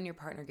 when you and your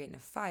partner get in a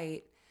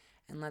fight,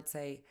 and let's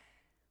say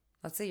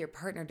your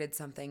partner did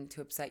something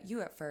to upset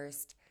you at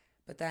first,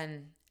 but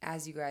then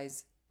as you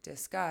guys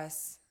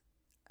discuss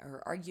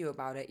or argue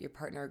about it, your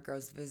partner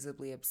grows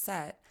visibly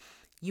upset,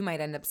 you might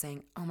end up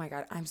saying, "Oh my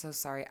God, I'm so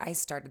sorry. I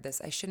started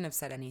this. I shouldn't have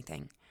said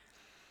anything."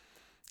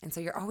 And so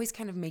you're always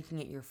kind of making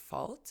it your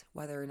fault,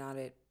 whether or not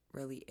it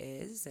really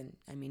is. And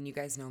I mean, you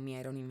guys know me.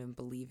 I don't even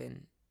believe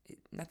in it.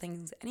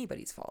 Nothing's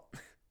anybody's fault.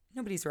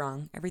 Nobody's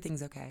wrong.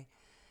 Everything's okay.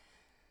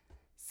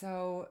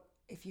 So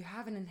if you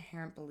have an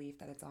inherent belief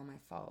that it's all my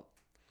fault,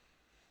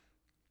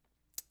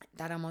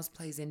 that almost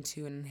plays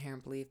into an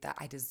inherent belief that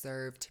I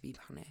deserve to be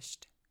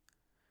punished,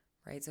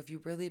 right? So if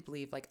you really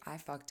believe I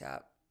fucked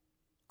up,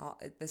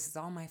 this is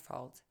all my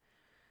fault,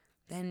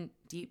 then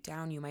deep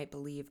down you might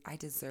believe I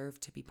deserve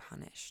to be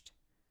punished.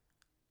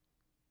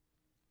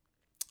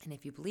 And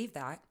if you believe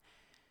that,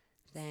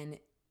 then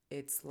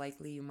it's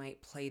likely you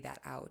might play that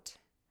out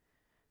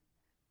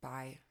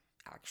by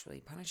actually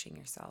punishing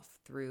yourself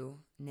through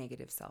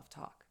negative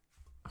self-talk.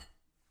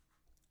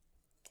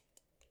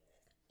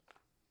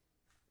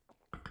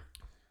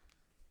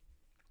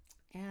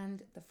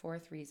 And the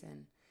fourth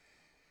reason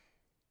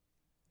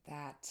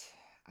that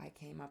I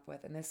came up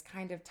with, and this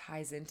kind of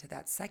ties into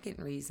that second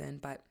reason,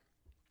 but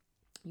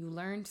you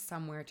learned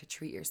somewhere to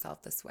treat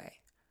yourself this way.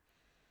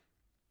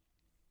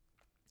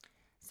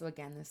 So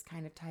again, this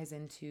kind of ties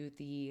into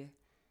the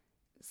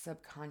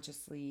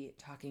subconsciously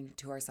talking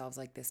to ourselves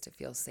like this to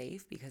feel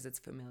safe because it's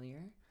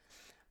familiar.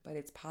 But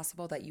it's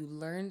possible that you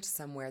learned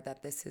somewhere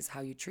that this is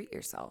how you treat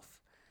yourself.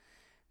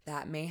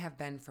 That may have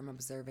been from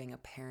observing a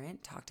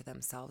parent talk to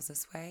themselves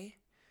this way,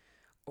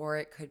 or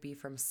it could be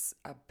from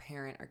a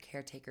parent or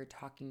caretaker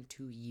talking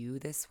to you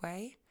this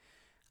way.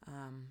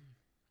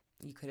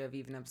 You could have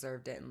even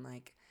observed it in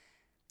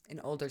an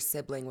older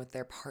sibling with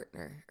their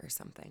partner or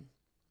something.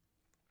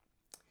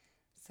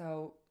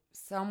 So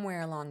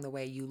somewhere along the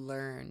way, you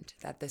learned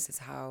that this is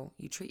how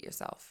you treat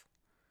yourself.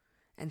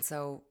 And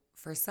so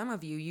for some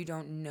of you, you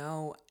don't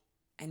know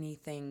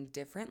anything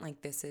different.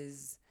 This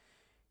is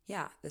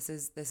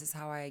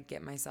how I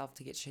get myself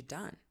to get shit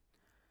done.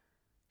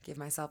 Give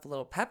myself a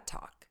little pep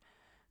talk.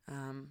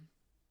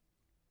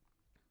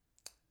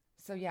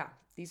 So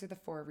these are the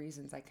 4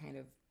 reasons I kind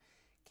of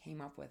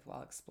came up with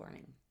while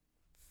exploring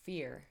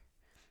fear,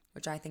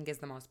 which I think is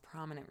the most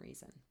prominent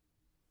reason.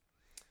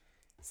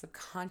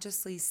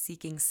 Subconsciously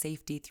seeking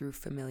safety through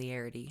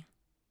familiarity.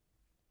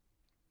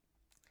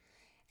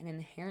 An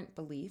inherent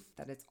belief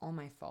that it's all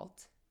my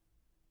fault.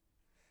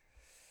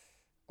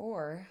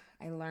 Or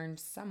I learned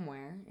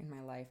somewhere in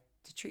my life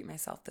to treat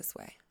myself this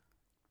way.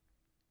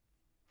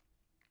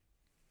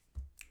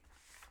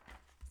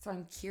 So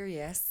I'm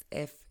curious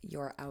if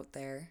you're out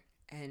there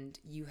and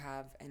you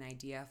have an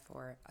idea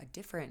for a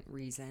different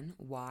reason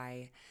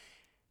why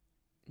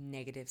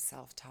negative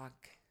self-talk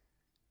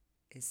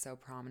is so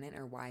prominent,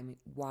 or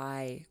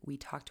why we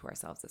talk to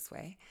ourselves this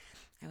way.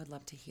 I would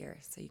love to hear.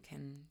 So you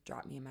can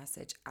drop me a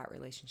message at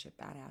Relationship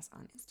Badass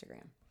on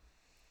Instagram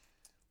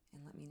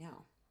and let me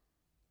know.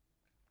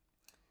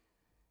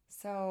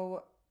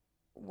 So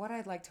what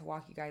I'd like to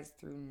walk you guys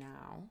through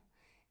now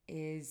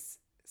is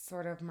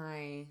sort of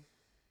my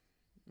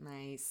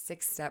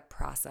 6-step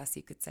process,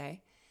 you could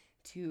say,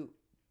 to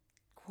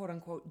quote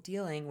unquote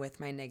dealing with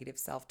my negative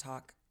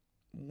self-talk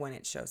when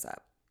it shows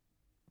up.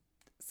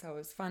 So it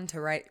was fun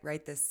to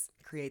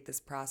create this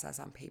process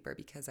on paper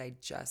because I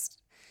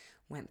just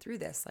went through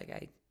this like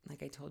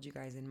I told you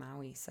guys in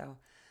Maui. So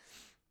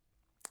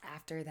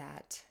after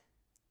that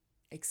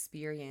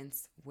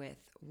experience with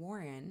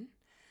Warren,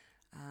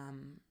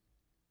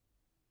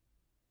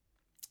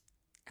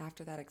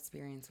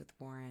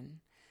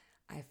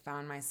 I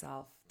found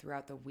myself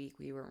throughout the week,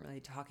 we weren't really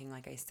talking,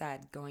 like I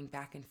said, going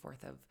back and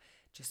forth of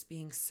just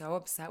being so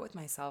upset with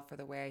myself for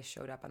the way I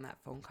showed up on that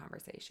phone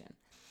conversation.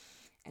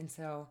 And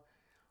so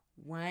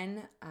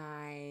when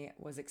I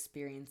was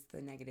experiencing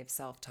the negative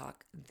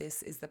self-talk,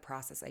 this is the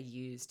process I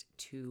used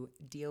to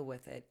deal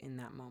with it in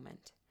that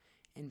moment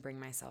and bring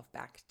myself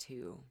back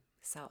to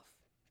self,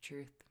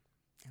 truth,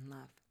 and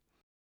love.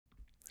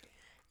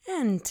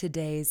 And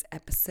today's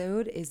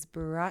episode is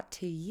brought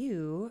to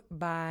you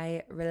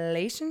by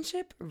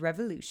Relationship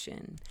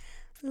Revolution.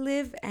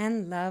 Live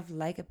and love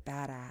like a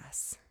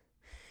badass.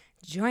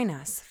 Join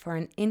us for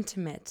an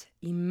intimate,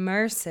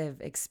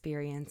 immersive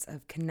experience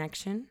of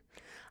connection,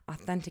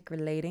 authentic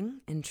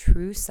relating, and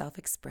true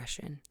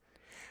self-expression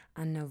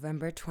on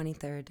November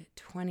 23rd,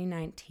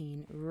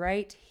 2019,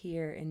 right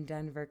here in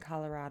Denver,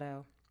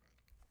 Colorado.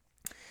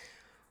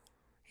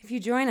 If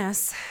you join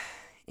us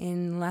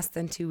in less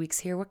than 2 weeks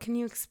here, what can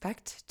you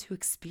expect to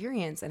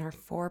experience in our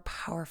 4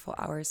 powerful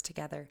hours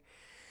together?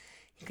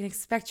 You can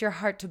expect your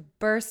heart to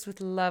burst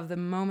with love the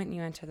moment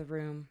you enter the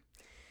room.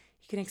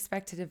 You can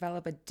expect to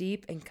develop a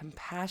deep and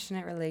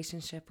compassionate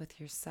relationship with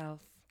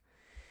yourself.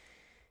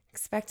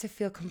 Expect to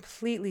feel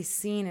completely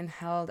seen and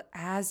held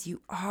as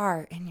you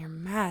are, in your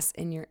mess,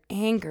 in your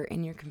anger,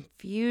 in your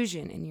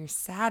confusion, in your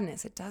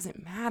sadness. It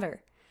doesn't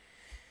matter.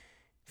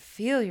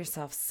 Feel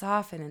yourself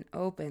soften and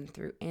open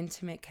through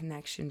intimate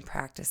connection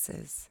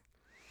practices.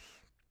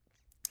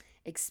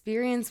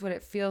 Experience what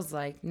it feels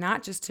like,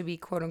 not just to be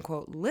quote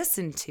unquote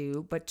listened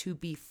to, but to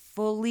be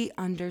fully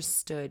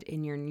understood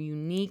in your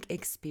unique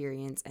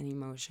experience and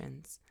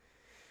emotions.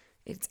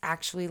 It's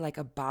actually like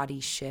a body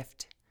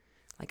shift.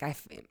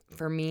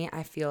 For me,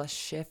 I feel a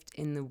shift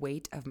in the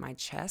weight of my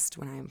chest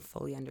when I am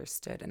fully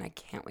understood, and I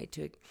can't wait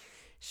to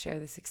share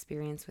this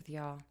experience with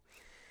y'all.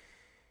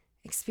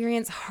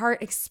 Experience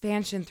heart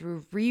expansion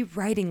through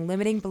rewriting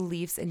limiting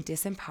beliefs and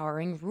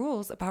disempowering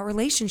rules about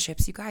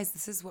relationships. You guys,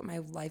 this is what my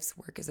life's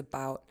work is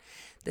about.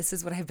 This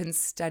is what I've been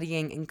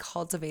studying and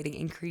cultivating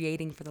and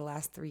creating for the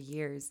last 3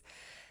 years.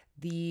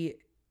 The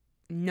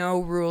no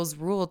rules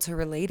rule to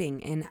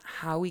relating, and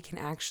how we can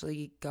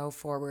actually go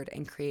forward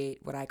and create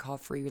what I call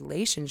free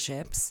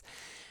relationships,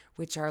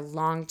 which are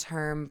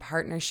long-term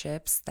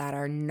partnerships that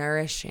are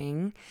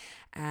nourishing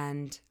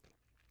and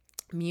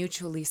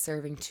mutually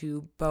serving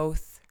to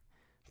both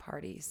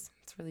parties.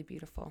 It's really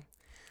beautiful.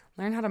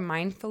 Learn how to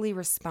mindfully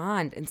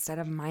respond instead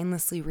of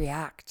mindlessly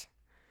react.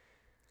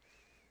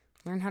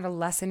 Learn how to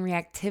lessen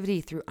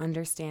reactivity through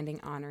understanding,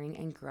 honoring,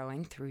 and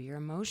growing through your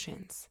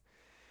emotions.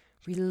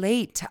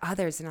 Relate to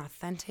others in an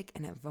authentic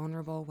and a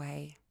vulnerable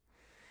way.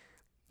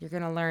 You're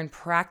going to learn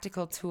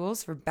practical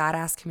tools for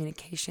badass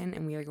communication,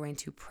 and we are going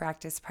to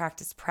practice.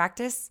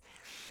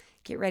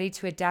 Get ready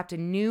to adapt a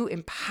new,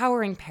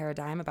 empowering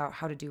paradigm about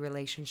how to do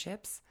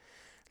relationships.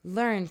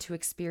 Learn to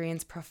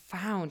experience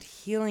profound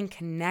healing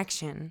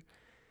connection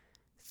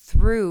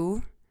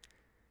through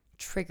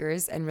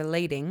triggers and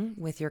relating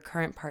with your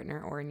current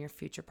partner or in your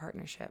future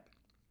partnership.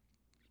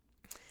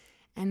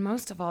 And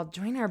most of all,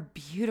 join our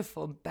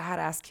beautiful,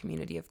 badass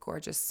community of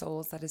gorgeous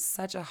souls that is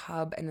such a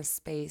hub and a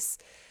space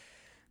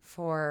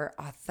for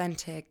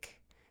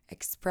authentic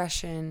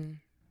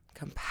expression,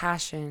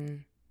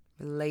 compassion,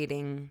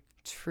 relating,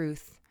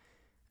 truth.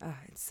 Oh,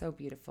 it's so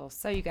beautiful.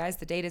 So you guys,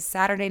 the date is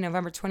Saturday,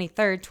 November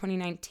 23rd,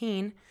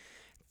 2019,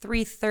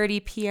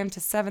 3:30 p.m. to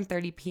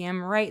 7:30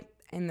 p.m. right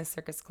in the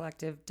Circus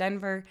Collective,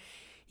 Denver.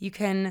 You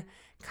can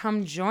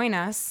come join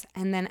us,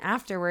 and then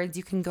afterwards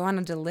you can go on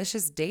a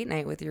delicious date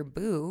night with your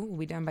boo. We'll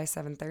be done by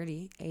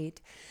 7:30,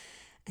 8,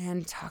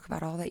 and talk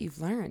about all that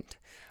you've learned.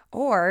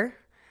 Or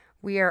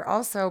we are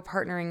also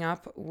partnering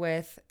up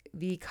with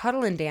the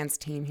Cuddle and Dance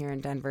team here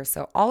in Denver.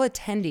 So all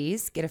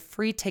attendees get a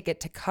free ticket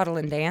to Cuddle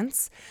and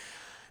Dance.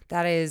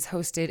 That is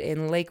hosted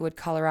in Lakewood,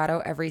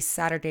 Colorado, every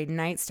Saturday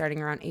night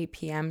starting around 8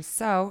 p.m.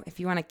 So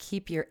if you want to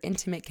keep your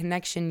intimate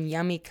connection,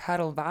 yummy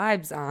cuddle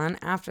vibes on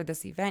after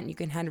this event, you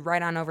can head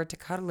right on over to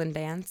Cuddle and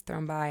Dance,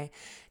 thrown by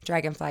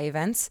Dragonfly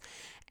Events,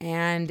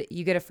 and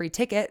you get a free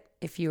ticket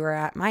if you are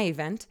at my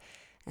event.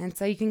 And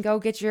so you can go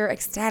get your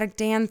ecstatic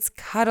dance,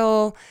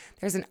 cuddle.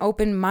 There's an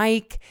open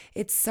mic.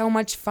 It's so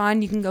much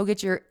fun. You can go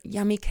get your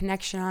yummy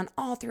connection on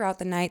all throughout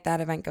the night. That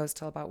event goes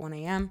till about 1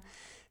 a.m.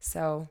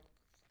 So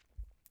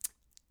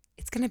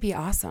it's going to be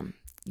awesome.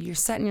 You're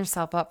setting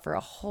yourself up for a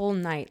whole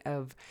night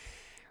of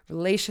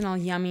relational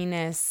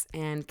yumminess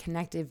and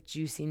connective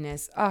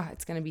juiciness. Oh,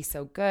 it's going to be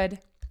so good.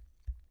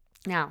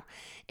 Now,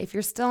 if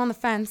you're still on the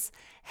fence,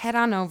 head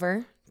on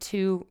over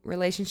to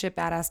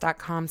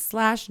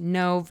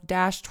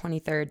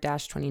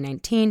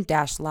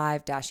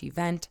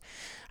relationship-badass.com/nov-23rd-2019-live-event.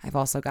 I've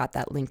also got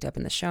that linked up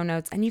in the show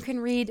notes, and you can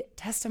read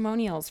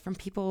testimonials from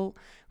people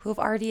who have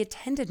already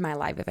attended my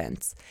live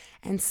events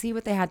and see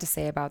what they had to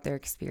say about their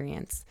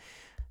experience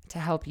to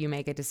help you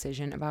make a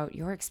decision about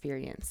your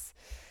experience.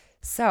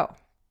 So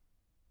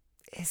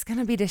it's going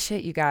to be the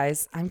shit, you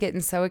guys. I'm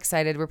getting so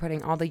excited. We're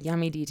putting all the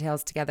yummy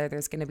details together.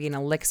 There's going to be an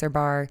elixir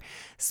bar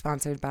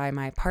sponsored by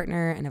my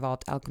partner and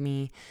Evolved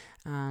Alchemy.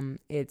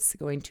 It's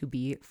going to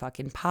be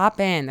fucking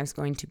poppin'. There's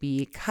going to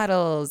be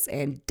cuddles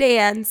and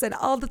dance and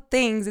all the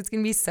things. It's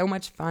going to be so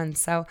much fun.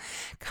 So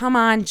come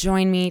on,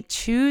 join me.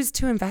 Choose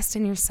to invest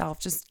in yourself.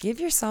 Just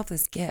give yourself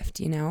this gift,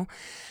 you know?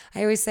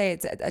 I always say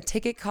a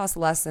ticket costs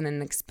less than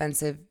an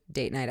expensive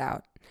date night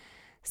out.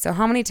 So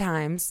how many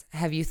times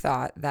have you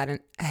thought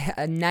that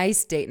a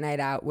nice date night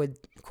out would,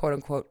 quote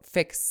unquote,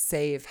 fix,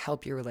 save,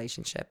 help your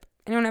relationship?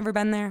 Anyone ever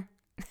been there?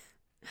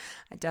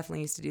 I definitely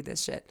used to do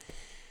this shit.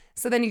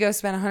 So then you go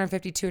spend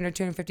 150, 200,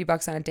 250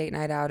 bucks on a date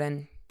night out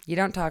and you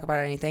don't talk about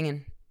anything.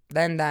 And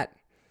then that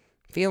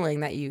feeling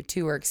that you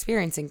two are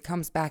experiencing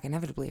comes back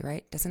inevitably,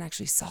 right? Doesn't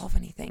actually solve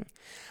anything.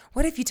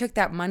 What if you took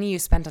that money you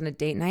spent on a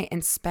date night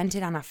and spent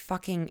it on a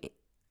fucking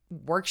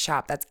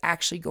workshop that's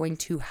actually going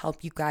to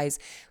help you guys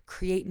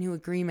create new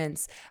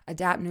agreements,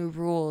 adapt new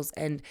rules,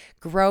 and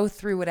grow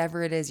through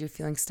whatever it is you're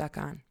feeling stuck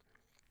on?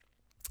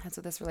 That's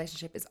what this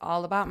relationship is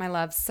all about, my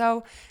love.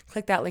 So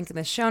click that link in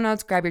the show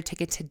notes. Grab your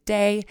ticket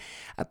today.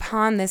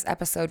 Upon this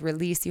episode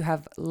release, you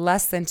have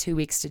less than 2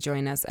 weeks to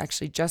join us,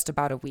 actually just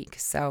about a week.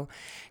 So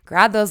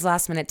grab those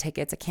last minute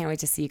tickets. I can't wait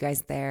to see you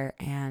guys there.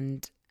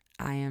 And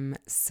I am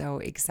so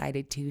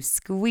excited to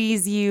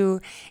squeeze you,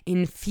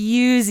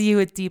 infuse you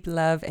with deep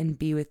love, and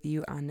be with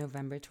you on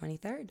November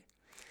 23rd.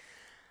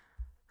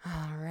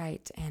 All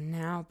right. And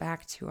now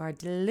back to our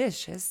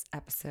delicious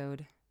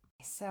episode.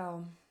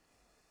 So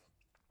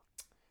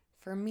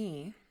for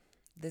me,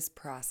 this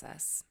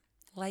process,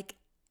 like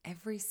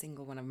every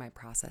single one of my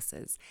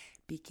processes,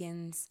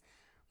 begins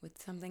with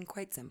something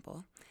quite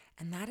simple,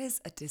 and that is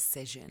a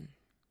decision.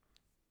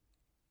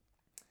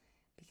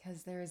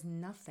 Because there is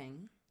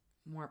nothing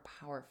more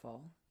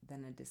powerful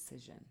than a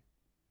decision.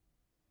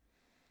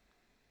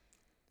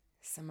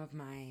 Some of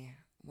my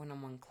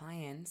one-on-one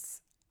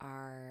clients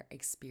are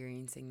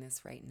experiencing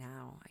this right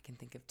now. I can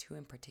think of two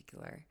in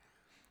particular.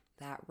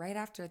 That right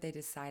after they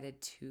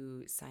decided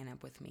to sign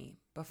up with me,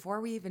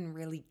 before we even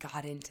really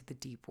got into the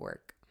deep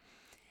work,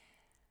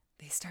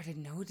 they started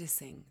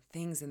noticing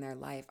things in their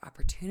life.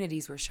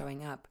 Opportunities were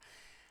showing up.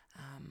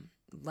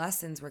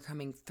 Lessons were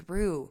coming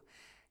through.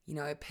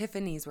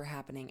 Epiphanies were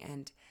happening.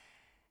 And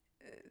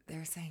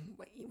they're saying,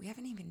 we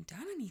haven't even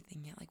done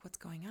anything yet. Like, what's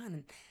going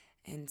on?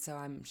 And so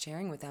I'm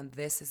sharing with them,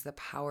 this is the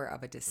power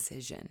of a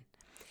decision.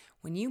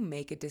 When you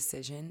make a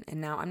decision,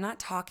 and now I'm not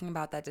talking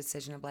about that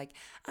decision of like,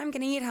 I'm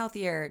going to eat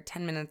healthier.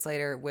 10 minutes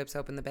later, whips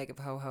open the bag of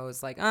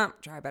Ho-Hos, like,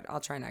 but I'll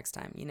try next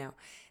time.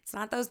 It's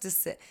not those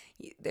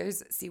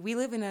we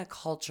live in a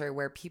culture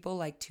where people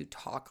like to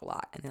talk a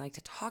lot, and they like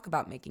to talk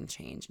about making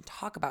change and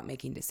talk about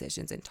making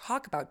decisions and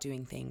talk about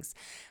doing things.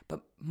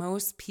 But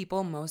most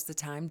people, most of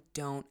the time,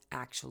 don't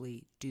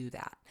actually do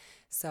that.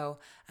 So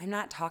I'm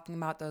not talking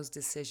about those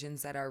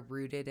decisions that are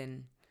rooted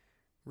in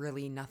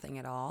really nothing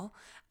at all.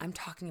 I'm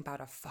talking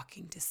about a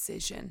fucking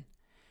decision.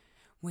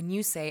 When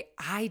you say,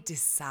 I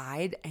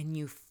decide, and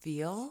you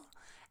feel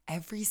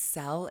every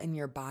cell in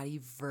your body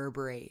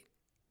vibrate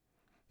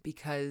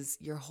because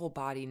your whole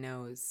body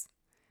knows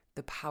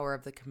the power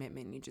of the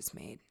commitment you just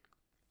made.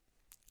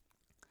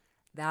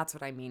 That's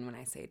what I mean when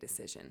I say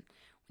decision.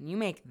 When you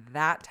make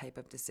that type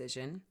of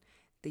decision,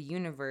 the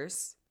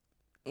universe,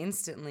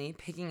 instantly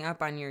picking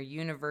up on your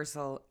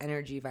universal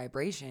energy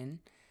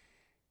vibration,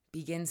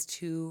 begins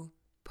to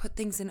put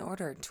things in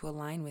order to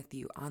align with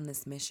you on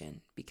this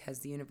mission because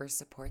the universe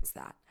supports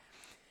that.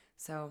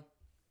 So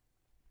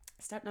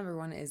step number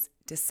 1 is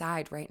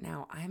decide right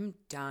now. I'm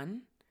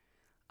done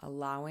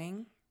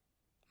allowing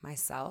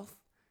myself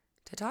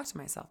to talk to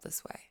myself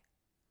this way.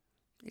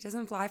 It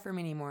doesn't fly for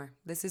me anymore.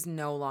 This is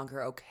no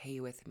longer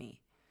okay with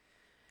me.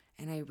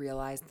 And I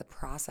realized the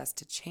process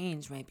to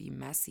change might be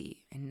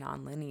messy and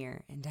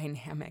nonlinear and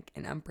dynamic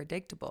and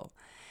unpredictable.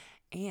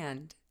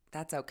 And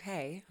that's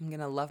okay. I'm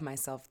going to love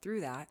myself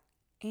through that.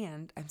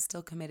 And I'm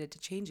still committed to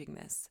changing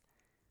this.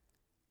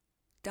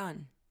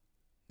 Done.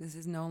 This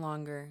is no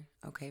longer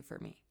okay for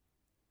me.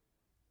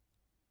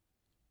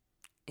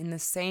 In the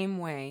same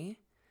way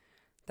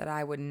that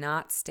I would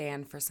not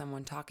stand for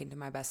someone talking to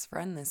my best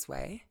friend this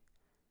way,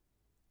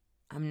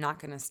 I'm not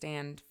going to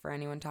stand for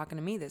anyone talking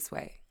to me this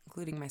way,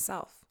 including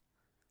myself.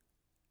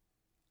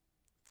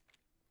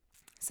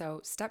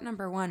 So step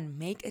number 1,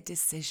 make a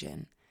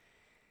decision.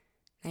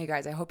 Now, you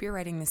guys, I hope you're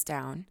writing this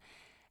down.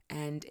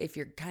 And if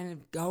you're kind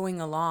of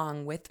going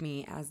along with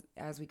me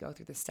as we go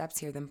through the steps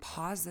here, then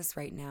pause this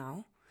right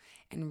now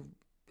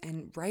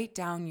and write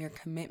down your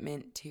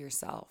commitment to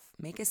yourself.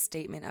 Make a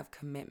statement of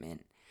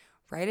commitment.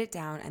 Write it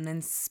down and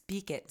then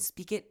speak it.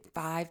 Speak it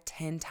 5,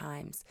 10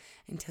 times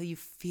until you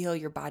feel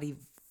your body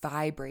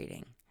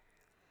vibrating.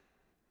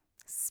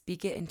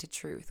 Speak it into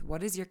truth.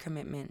 What is your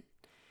commitment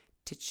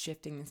to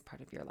shifting this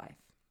part of your life?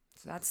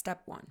 So that's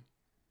step 1.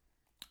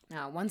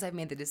 Now, once I've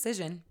made the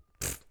decision,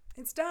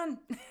 it's done.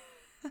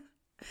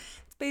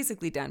 It's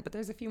basically done, but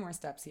there's a few more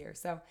steps here.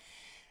 So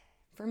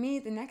for me,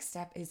 the next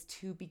step is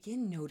to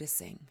begin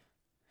noticing.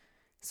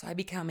 So I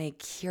become a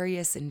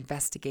curious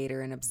investigator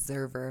and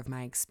observer of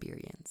my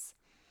experience.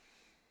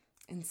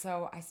 And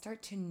so I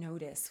start to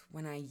notice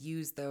when I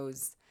use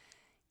those.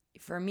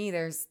 For me,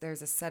 there's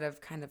a set of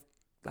kind of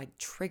like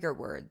trigger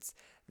words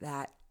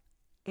that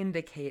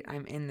indicate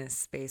I'm in this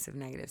space of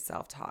negative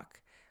self-talk.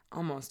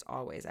 Almost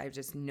always. I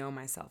just know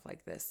myself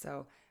like this.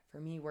 So for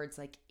me, words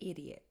like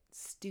idiot,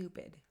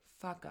 stupid,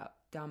 fuck up,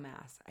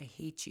 dumbass, I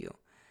hate you.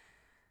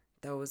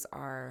 Those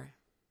are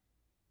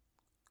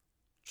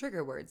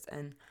trigger words.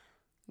 And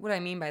what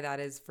I mean by that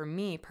is, for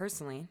me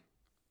personally,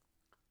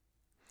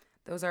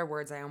 those are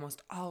words I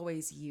almost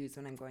always use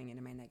when I'm going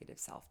into my negative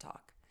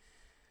self-talk.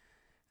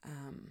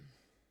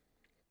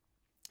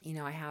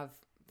 I have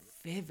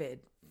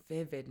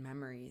vivid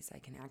memories. I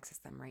can access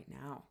them right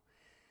now.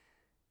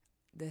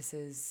 This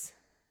is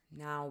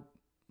now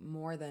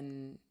more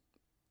than,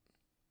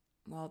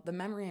 well, the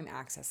memory I'm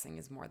accessing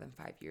is more than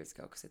 5 years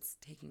ago because it's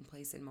taking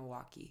place in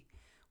Milwaukee,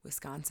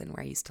 Wisconsin,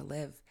 where I used to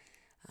live.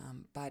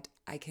 But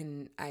I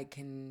can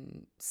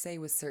say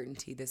with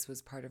certainty this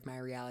was part of my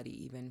reality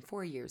even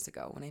 4 years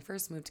ago. When I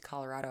first moved to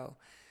Colorado,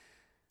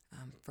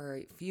 for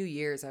a few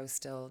years I was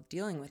still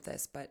dealing with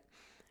this, but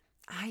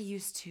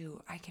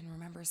I can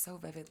remember so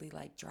vividly,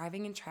 like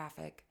driving in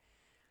traffic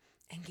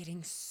and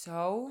getting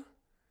so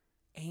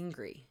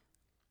angry.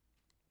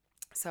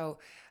 So,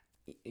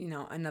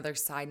 another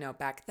side note,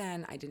 back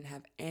then, I didn't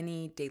have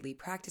any daily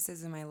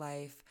practices in my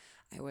life.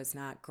 I was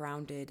not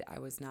grounded. I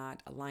was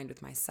not aligned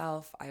with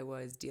myself. I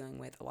was dealing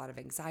with a lot of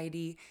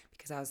anxiety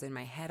because I was in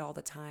my head all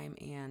the time.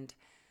 And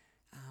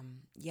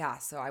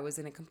so I was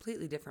in a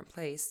completely different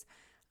place.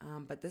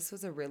 But this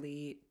was a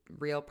really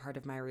real part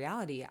of my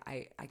reality.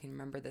 I can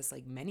remember this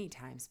like many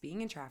times,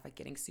 being in traffic,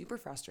 getting super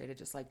frustrated,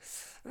 just like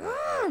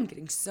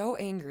getting so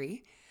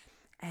angry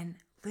and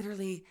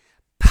literally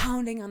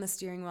pounding on the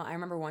steering wheel. I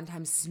remember one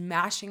time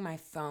smashing my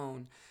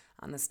phone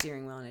on the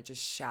steering wheel and it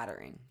just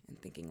shattering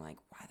and thinking like,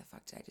 why the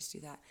fuck did I just do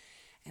that?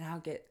 And I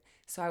would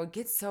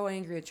get so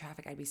angry with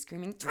traffic. I'd be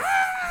screaming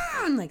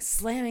and like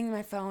slamming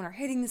my phone or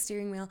hitting the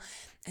steering wheel.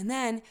 And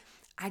then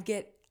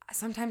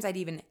sometimes I'd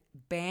even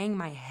bang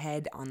my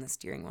head on the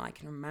steering wheel. I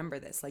can remember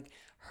this, like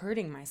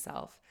hurting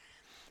myself.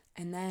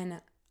 And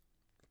then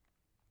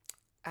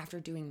after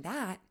doing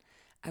that,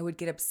 I would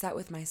get upset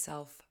with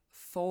myself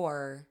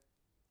for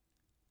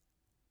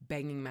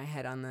banging my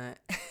head on the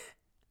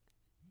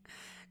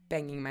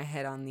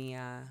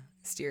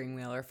steering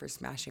wheel or for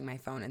smashing my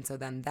phone. And so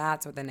then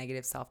that's where the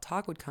negative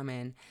self-talk would come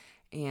in.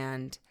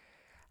 And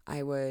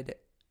I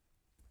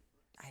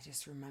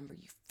just remember,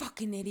 you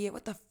fucking idiot.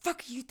 What the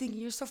fuck are you thinking?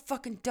 You're so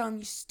fucking dumb,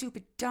 you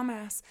stupid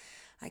dumbass.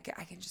 I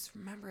can just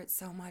remember it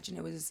so much. And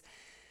it was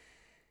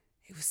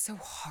so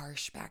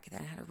harsh back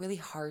then. It had a really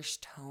harsh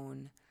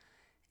tone.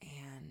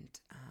 And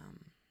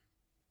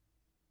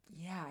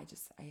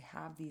I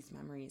have these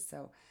memories.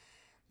 So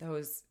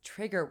those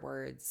trigger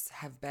words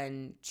have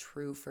been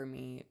true for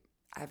me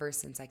ever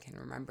since I can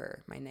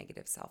remember my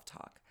negative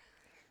self-talk.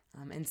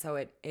 And so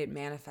it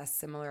manifests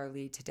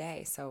similarly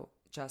today. So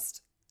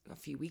just a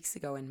few weeks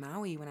ago in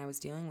Maui, when I was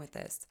dealing with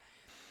this,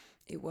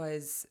 it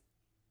was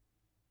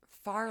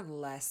far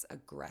less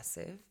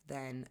aggressive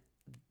than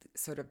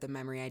sort of the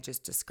memory I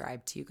just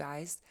described to you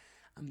guys,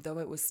 though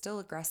it was still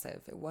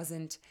aggressive. It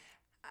wasn't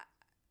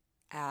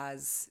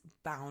as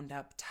bound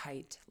up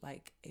tight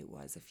like it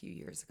was a few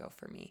years ago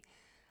for me.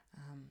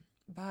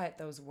 But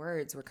those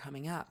words were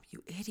coming up.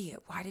 You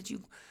idiot. Why did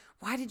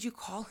you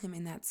call him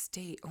in that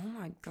state? Oh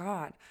my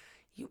God.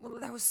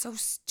 That was so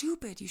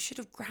stupid. You should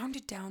have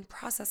grounded down,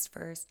 processed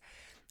first,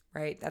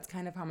 right? That's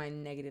kind of how my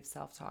negative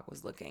self-talk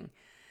was looking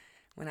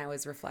when I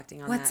was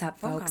reflecting on What's that up,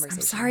 phone folks? I'm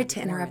conversation sorry with to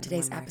Warren interrupt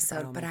today's when I episode,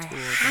 forgot but all I my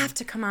tools have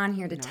to come on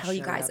here to tell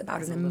you showed guys up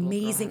about as an a little girl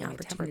amazing having a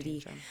temper opportunity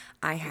tantrum,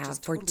 I which have is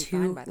for totally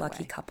two fine, by the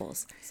lucky way.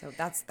 couples. So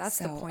that's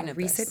the point a of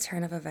recent this.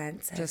 turn of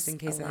events has Just in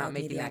case I'm not allowed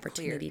me making the that clear.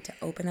 opportunity to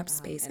open up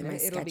space in And my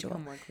it'll schedule.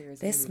 become more clear as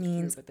This we move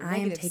means through, but the I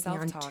am negative taking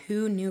on self-talk,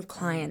 2 new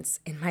clients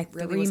in my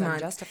really was 3-month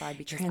unjustified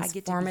because I get to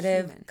be transformative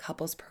human.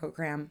 couples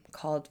program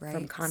called Right?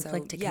 From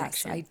Conflict to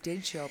Yes, Connection. I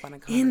did show up on a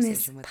In conversation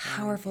this with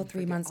powerful Warren and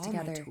 3 forget months all my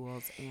together,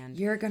 tools and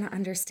you're going to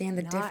understand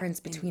the not difference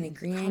in- between in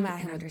agreeing come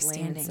at and him with bland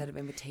understanding. set of You're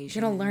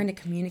invitation going to learn to and-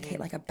 communicate and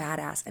like a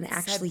badass and said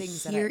actually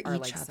things that hear are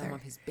each like other. some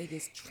of his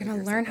biggest You're going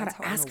to triggers. learn Like, how that's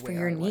to how ask for unaware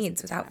your I was at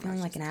needs the without time. I feeling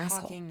was like just an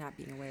asshole. talking, not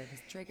being aware of his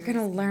triggers. You're going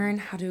to and- learn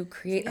how to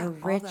create yeah, a all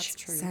rich that's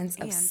true. sense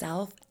of And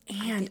self I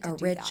and get to a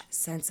do rich that.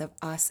 sense of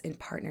us in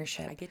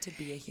partnership. I get to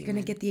be a You're human.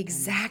 going to get the and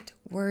exact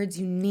words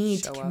you need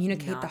to show up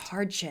communicate the not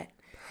hard shit.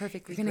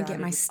 perfectly You're going to get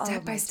grounded my with all of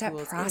my step-by-step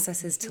tools in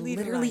processes to complete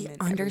literally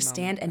alignment every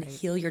understand moment, and right?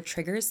 heal your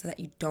triggers so that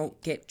you don't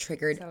get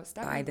triggered So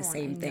step by number the one,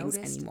 same I things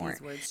noticed anymore.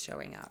 these words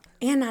showing up.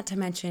 And not to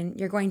mention,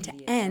 you're going to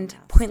Idiot, end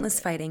dumbass, pointless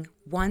stupid. fighting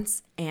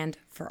once and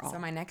for all. So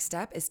my next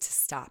step is to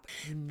stop.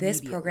 This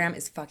immediately. program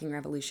is fucking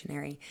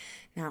revolutionary.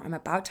 Now, I'm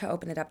about to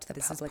open it up to the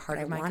This is public, part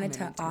but I of my wanted to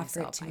commitment to offer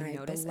it myself. to I my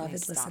notice and I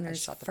beloved stop. I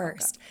listeners shut the fuck up.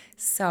 first.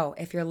 So,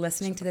 if you're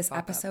listening Shut to the this fuck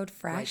up episode right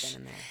fresh then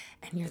and there.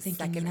 and you're The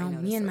thinking, second I me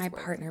notice and those my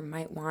words. partner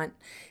might want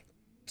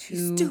You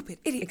to stupid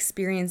idiot.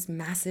 experience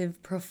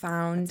massive,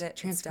 profound That's it. It's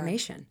done.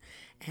 transformation,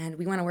 and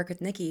we want to work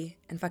with Nikki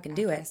and fucking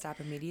do After I it, stop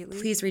immediately,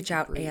 please reach I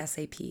out breathe.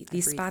 ASAP. I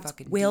These breathe spots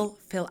fucking will deep.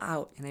 fill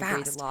out And I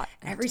breathe fast. a lot.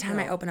 Every time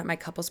I until open up my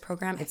couples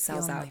program, I it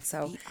sells feel my out.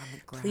 So feet on the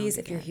ground please,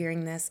 if you're again.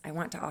 hearing this, I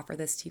want to offer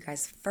this to you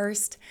guys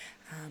first.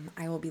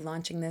 I will be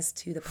launching this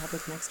to the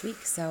public next week.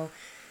 So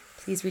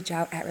please reach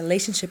out at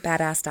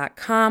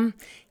relationshipbadass.com.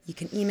 You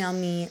can email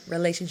me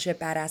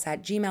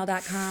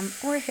relationshipbadass@gmail.com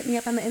or hit me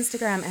up on the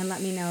Instagram and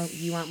let me know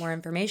you want more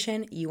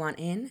information, you want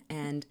in,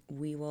 and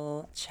we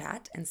will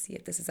chat and see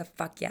if this is a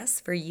fuck yes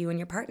for you and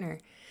your partner.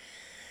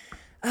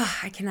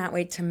 I cannot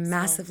wait to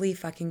massively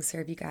fucking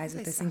serve you guys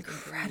with I this suck and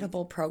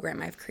incredible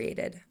program I've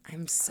created.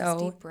 I'm Those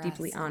so deep breaths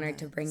deeply and honored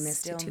the to bring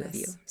this to two of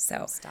you. stillness So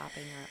from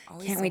stopping are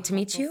always can't so wait to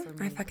meet helpful you.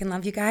 for I me. fucking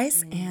love you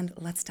guys. And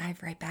let's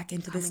dive right back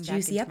into this Coming back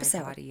juicy into episode.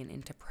 my body and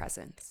into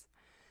presence.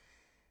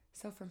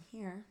 So from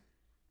here,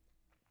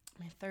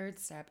 my third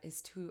step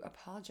is to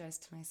apologize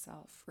to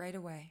myself right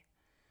away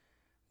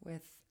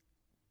with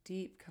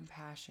deep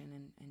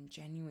compassion and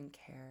genuine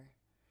care.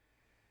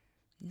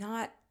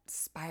 Not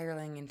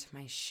spiraling into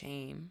my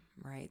shame,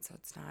 right? So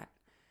it's not,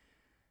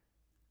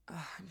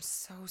 oh, I'm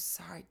so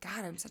sorry.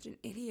 God, I'm such an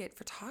idiot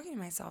for talking to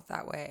myself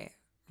that way,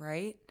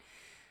 right?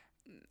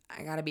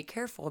 I got to be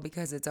careful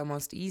because it's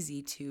almost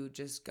easy to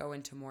just go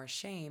into more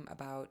shame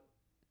about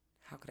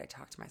how could I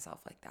talk to myself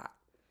like that?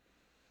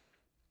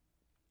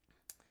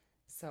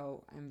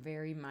 So I'm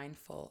very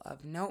mindful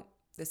of, nope,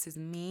 this is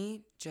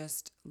me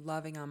just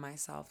loving on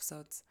myself.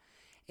 So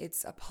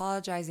it's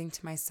apologizing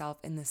to myself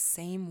in the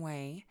same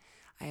way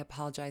I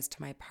apologize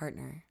to my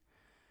partner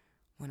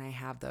when I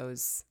have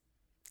those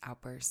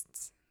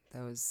outbursts,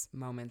 those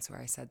moments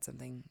where I said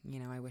something,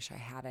 I wish I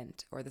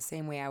hadn't, or the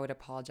same way I would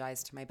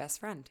apologize to my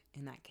best friend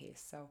in that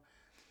case. So,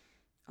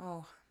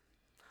 oh,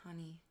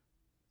 honey,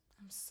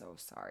 I'm so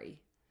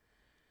sorry.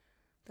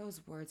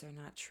 Those words are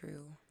not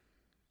true.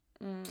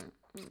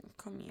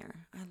 Come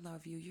here. I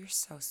love you. You're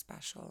so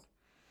special.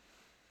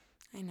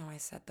 I know I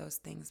said those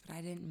things, but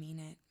I didn't mean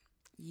it.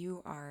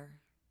 You are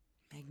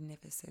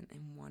magnificent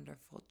and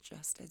wonderful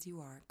just as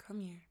you are. Come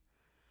here.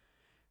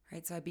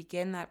 Right? So I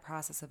begin that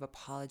process of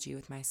apology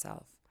with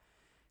myself.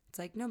 It's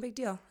like, no big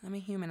deal. I'm a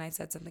human. I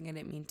said something I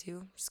didn't mean to.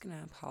 I'm just going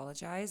to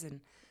apologize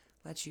and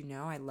let you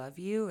know I love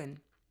you and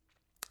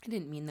I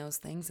didn't mean those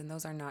things and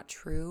those are not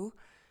true.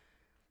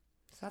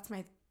 So that's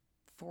my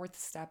fourth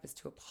step, is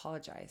to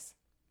apologize.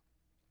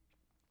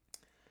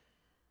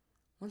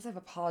 Once I've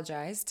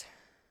apologized,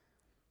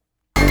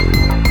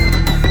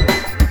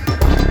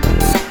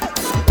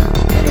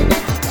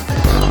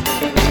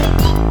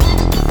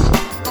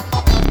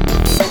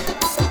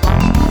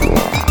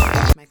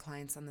 my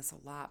clients on this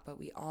a lot, but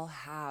we all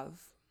have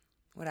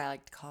what I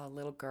like to call a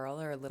little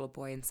girl or a little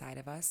boy inside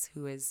of us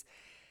who is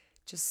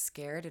just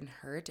scared and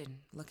hurt and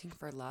looking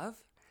for love.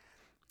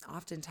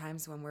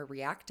 Oftentimes when we're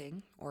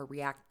reacting or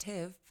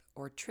reactive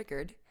or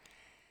triggered,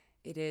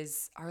 it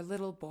is our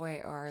little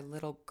boy or our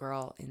little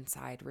girl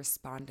inside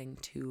responding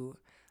to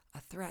a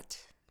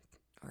threat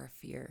or a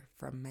fear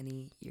from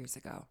many years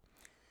ago.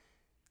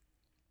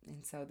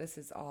 And so this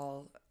is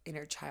all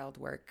inner child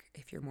work.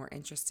 If you're more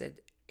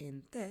interested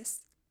in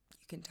this,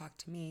 you can talk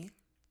to me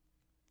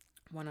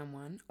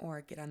one-on-one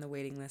or get on the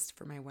waiting list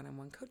for my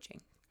one-on-one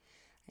coaching.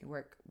 I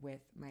work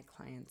with my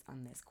clients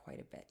on this quite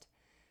a bit.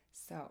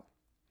 So,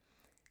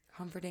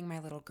 comforting my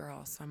little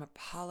girl. So I'm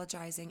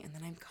apologizing and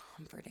then I'm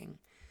comforting.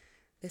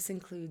 This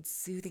includes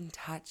soothing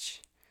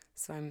touch.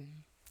 So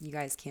you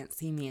guys can't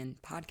see me in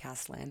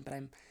podcast land, but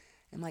I'm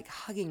like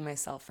hugging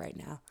myself right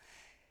now,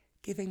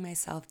 giving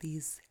myself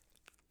these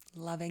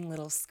loving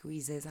little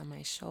squeezes on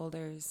my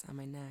shoulders, on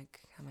my neck,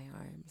 on my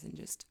arms, and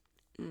just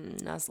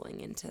nuzzling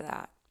into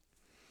that.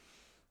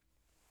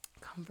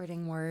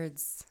 Comforting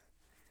words,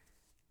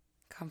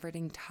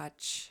 comforting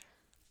touch,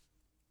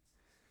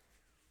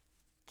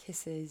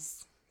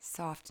 kisses,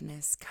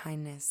 softness,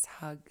 kindness,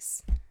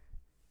 hugs.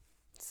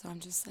 So I'm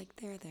just like,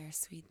 there,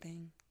 sweet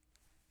thing.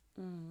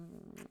 I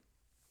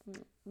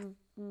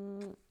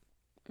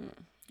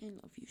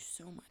love you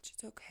so much.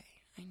 It's okay.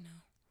 I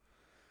know.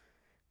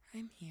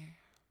 I'm here.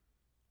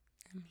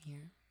 And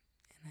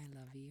I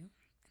love you.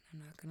 And I'm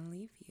not going to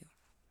leave you.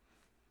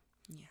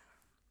 Yeah.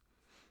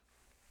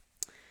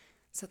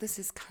 So this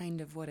is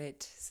kind of what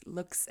it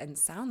looks and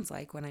sounds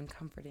like when I'm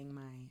comforting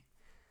my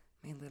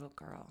little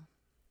girl.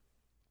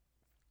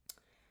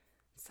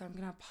 So I'm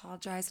going to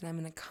apologize and I'm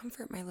going to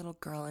comfort my little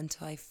girl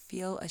until I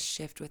feel a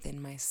shift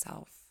within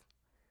myself,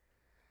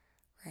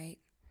 right?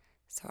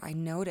 So I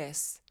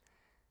notice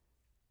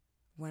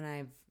when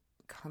I've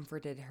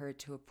comforted her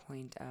to a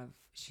point of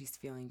she's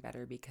feeling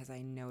better because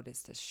I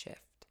noticed a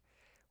shift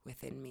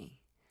within me.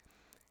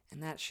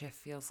 And that shift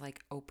feels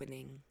like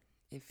opening.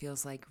 It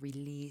feels like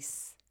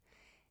release.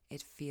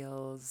 It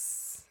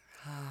feels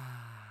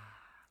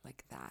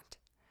like that.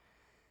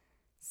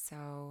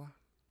 So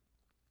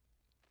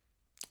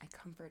I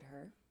comfort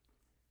her.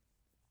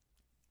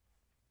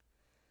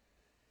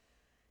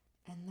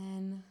 And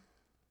then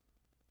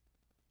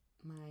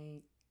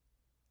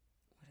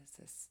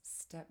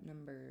step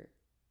number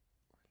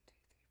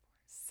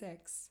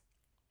 6.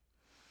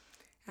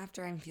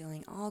 After I'm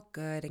feeling all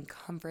good and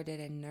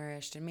comforted and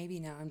nourished, and maybe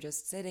now I'm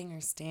just sitting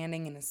or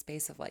standing in a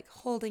space of like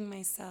holding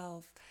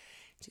myself,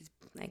 just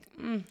like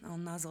all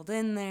nuzzled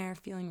in there,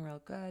 feeling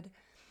real good.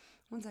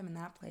 Once I'm in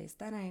that place,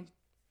 then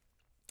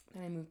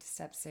I move to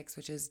step 6,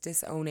 which is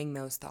disowning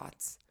those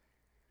thoughts,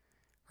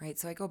 right?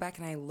 So I go back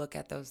and I look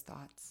at those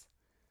thoughts.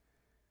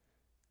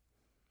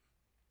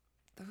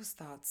 Those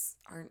thoughts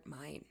aren't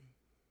mine,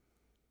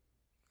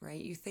 right?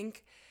 You'd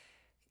think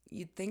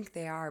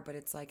they are, but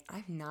it's like,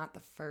 I'm not the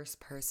first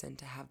person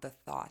to have the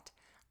thought,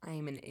 I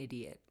am an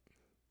idiot.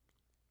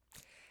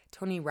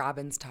 Tony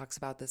Robbins talks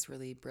about this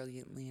really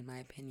brilliantly, in my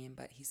opinion,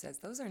 but he says,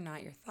 those are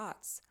not your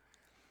thoughts.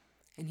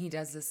 And he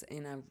does this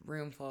in a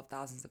room full of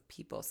thousands of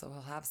people. So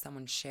he'll have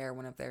someone share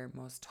one of their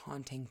most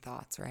haunting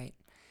thoughts, right,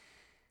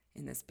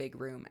 in this big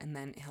room. And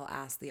then he'll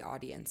ask the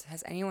audience,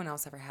 has anyone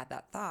else ever had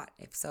that thought?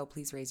 If so,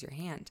 please raise your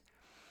hand.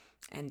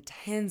 And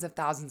tens of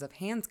thousands of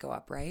hands go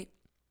up, right?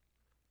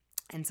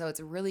 And so it's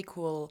a really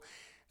cool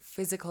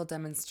physical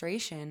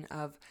demonstration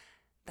of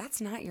that's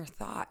not your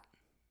thought.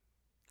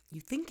 You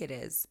think it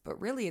is,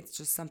 but really it's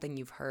just something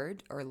you've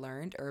heard or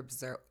learned or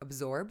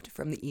absorbed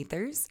from the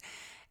ethers,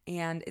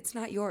 and it's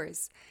not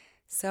yours.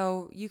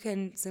 So you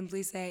can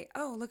simply say,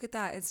 oh, look at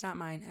that. It's not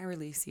mine. I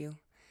release you.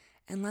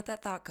 And let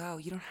that thought go.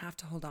 You don't have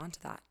to hold on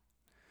to that.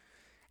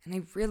 And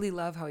I really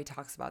love how he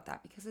talks about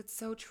that because it's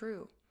so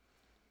true.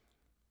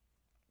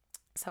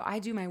 So I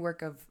do my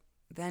work of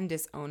then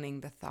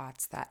disowning the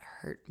thoughts that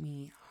hurt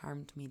me,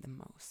 harmed me the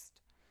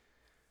most.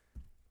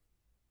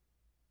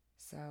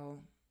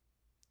 So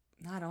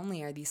not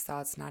only are these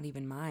thoughts not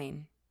even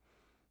mine,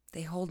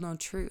 they hold no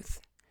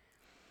truth.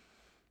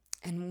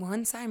 And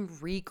once I'm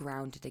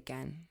regrounded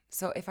again,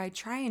 so if I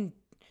try and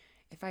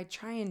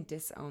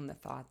disown the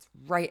thoughts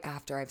right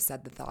after I've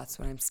said the thoughts,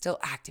 when I'm still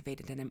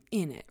activated and I'm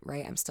in it,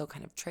 right? I'm still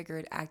kind of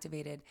triggered,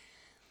 activated.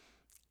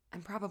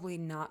 I'm probably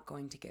not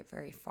going to get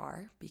very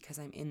far because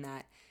I'm in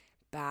that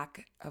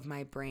back of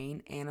my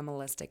brain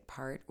animalistic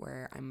part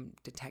where I'm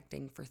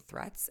detecting for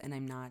threats and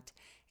I'm not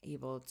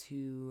able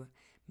to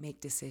make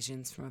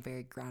decisions from a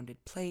very grounded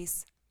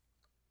place.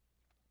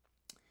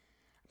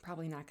 I'm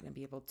probably not going to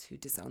be able to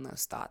disown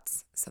those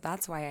thoughts. So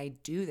that's why I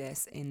do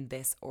this in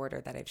this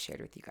order that I've shared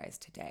with you guys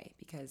today,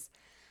 because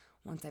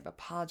once I've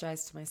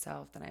apologized to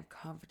myself, then I've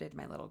comforted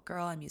my little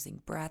girl. I'm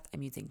using breath,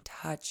 I'm using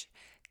touch,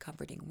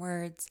 comforting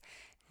words.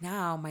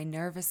 Now my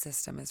nervous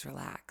system is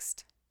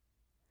relaxed.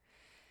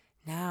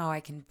 Now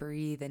I can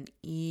breathe and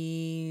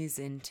ease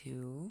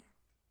into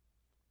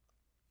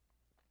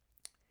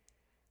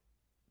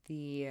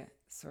the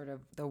sort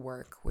of the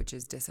work, which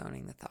is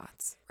disowning the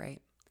thoughts,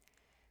 right?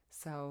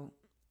 So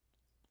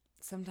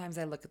sometimes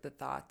I look at the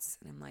thoughts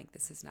and I'm like,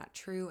 this is not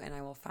true. And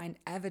I will find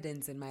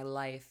evidence in my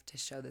life to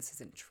show this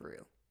isn't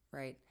true,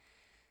 right?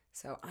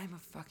 So I'm a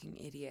fucking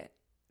idiot.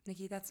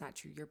 Nikki, that's not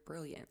true. You're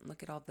brilliant.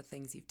 Look at all the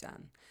things you've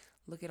done.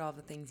 Look at all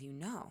the things you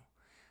know.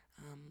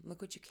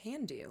 Look what you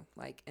can do.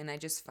 And I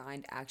just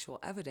find actual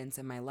evidence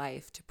in my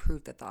life to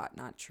prove the thought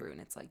not true. And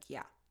it's like,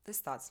 yeah, this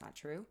thought's not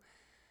true.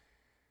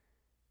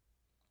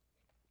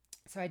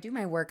 So I do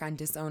my work on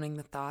disowning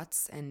the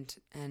thoughts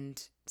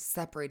and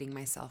separating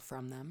myself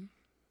from them.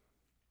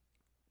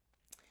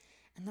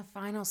 And the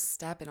final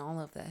step in all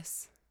of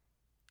this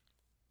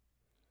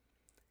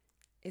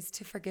is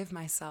to forgive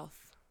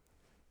myself.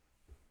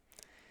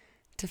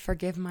 To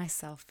forgive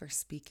myself for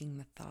speaking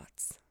the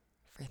thoughts,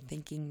 for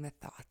thinking the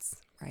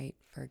thoughts, right?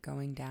 For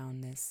going down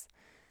this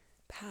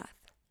path.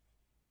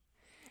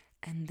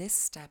 And this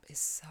step is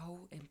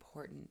so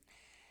important.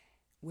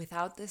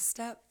 Without this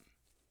step,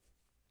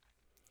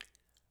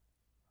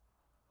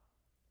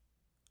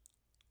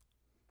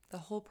 the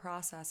whole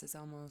process is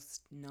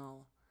almost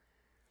null.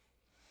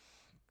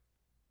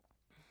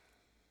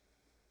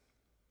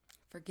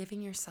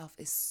 Forgiving yourself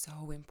is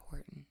so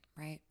important,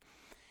 right?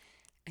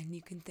 And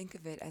you can think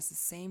of it as the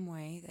same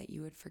way that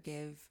you would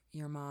forgive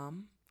your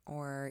mom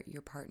or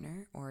your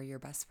partner or your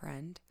best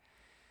friend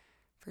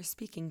for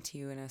speaking to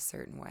you in a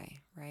certain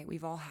way, right?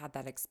 We've all had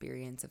that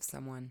experience of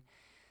someone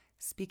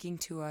speaking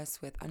to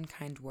us with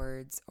unkind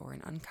words or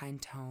an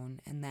unkind tone,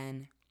 and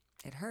then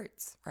it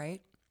hurts,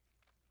 right?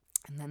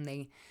 And then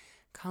they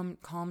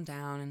calm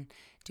down and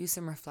do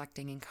some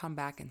reflecting and come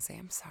back and say,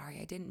 I'm sorry,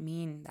 I didn't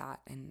mean that.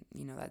 And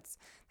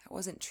that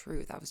wasn't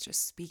true. That was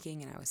just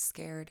speaking and I was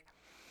scared.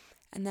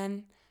 And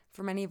then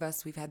for many of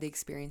us, we've had the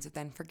experience of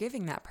then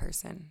forgiving that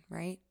person,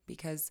 right?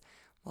 Because,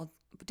 well,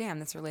 damn,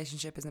 this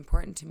relationship is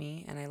important to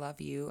me and I love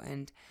you.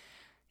 And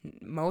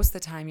most of the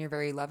time you're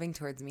very loving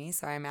towards me.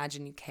 So I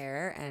imagine you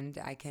care and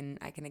I can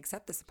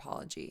accept this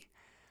apology.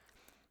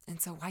 And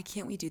so why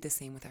can't we do the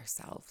same with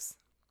ourselves?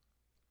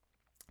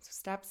 So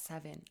step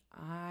 7,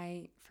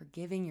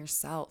 forgiving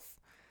yourself.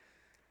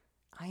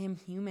 I am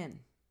human.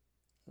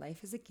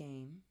 Life is a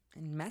game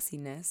and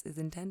messiness is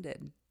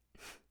intended.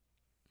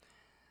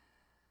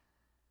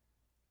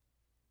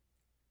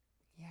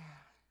 Yeah.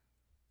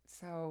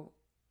 So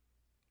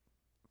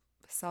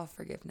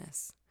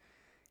self-forgiveness.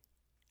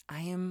 I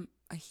am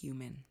a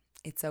human.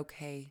 It's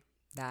okay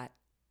that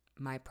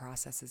my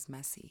process is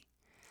messy.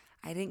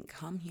 I didn't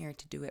come here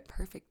to do it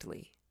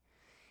perfectly.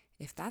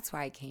 If that's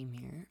why I came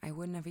here, I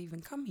wouldn't have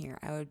even come here.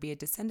 I would be a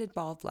descended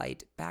ball of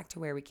light back to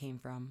where we came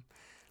from,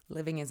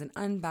 living as an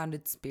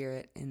unbounded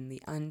spirit in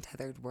the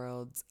untethered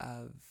worlds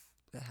of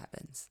the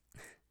heavens.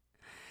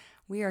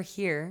 We are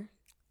here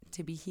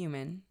to be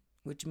human,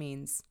 which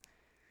means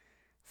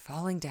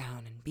falling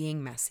down and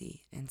being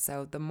messy. And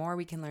so the more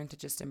we can learn to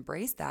just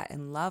embrace that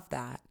and love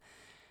that,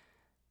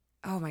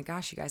 oh my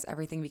gosh, you guys,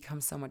 everything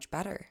becomes so much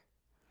better.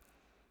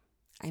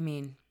 I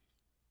mean,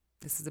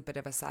 this is a bit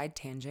of a side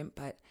tangent,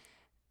 but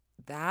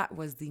that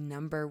was the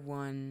number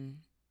one,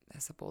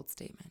 that's a bold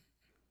statement.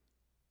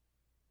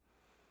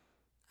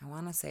 I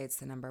want to say it's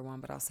the number one,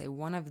 but I'll say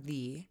one of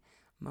the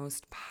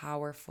most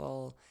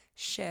powerful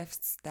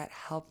shifts that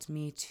helped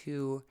me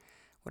to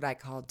what I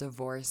call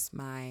divorce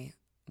my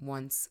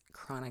once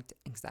chronic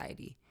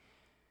anxiety.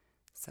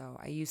 So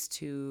I used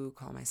to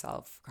call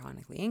myself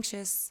chronically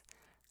anxious,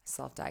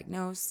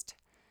 self-diagnosed,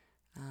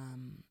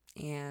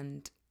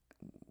 and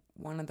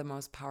one of the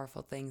most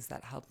powerful things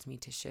that helped me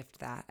to shift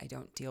that, I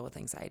don't deal with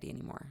anxiety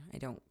anymore. I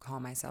don't call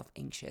myself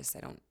anxious.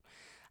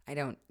 I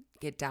don't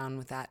get down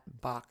with that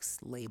box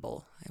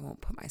label. I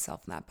won't put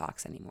myself in that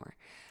box anymore.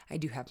 I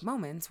do have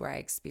moments where I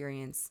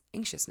experience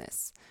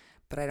anxiousness,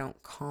 but I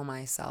don't call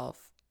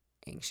myself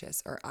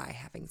anxious or I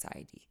have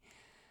anxiety.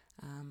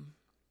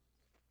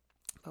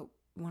 But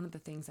one of the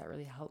things that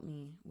really helped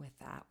me with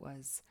that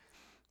was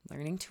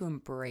learning to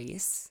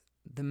embrace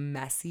the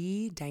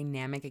messy,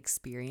 dynamic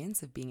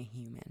experience of being a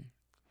human.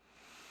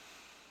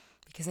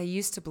 Because I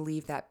used to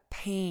believe that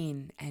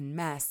pain and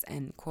mess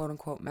and quote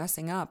unquote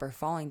messing up or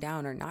falling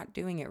down or not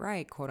doing it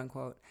right, quote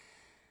unquote,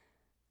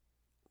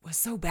 was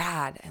so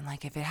bad. And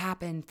like if it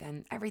happened,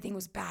 then everything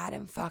was bad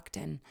and fucked.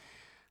 And,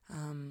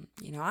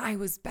 I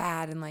was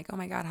bad and like, oh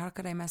my God, how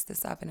could I mess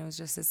this up? And it was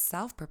just this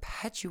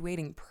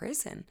self-perpetuating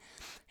prison.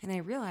 And I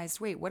realized,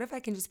 wait, what if I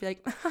can just be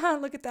like,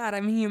 look at that,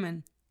 I'm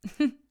human.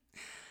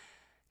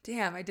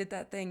 Damn, I did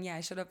that thing. Yeah,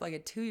 I showed up like a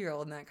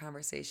 2-year-old in that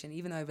conversation,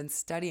 even though I've been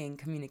studying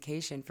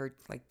communication for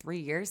like 3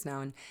 years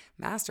now and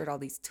mastered all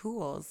these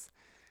tools.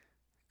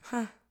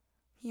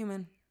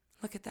 Human,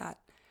 look at that.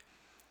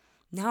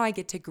 Now I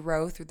get to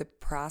grow through the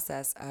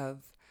process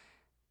of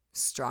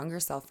stronger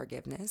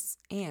self-forgiveness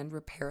and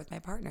repair with my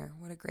partner.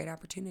 What a great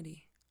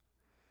opportunity,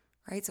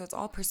 right? So it's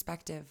all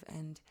perspective.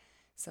 And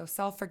so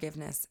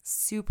self-forgiveness,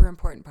 super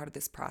important part of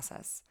this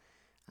process.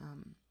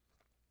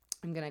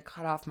 I'm going to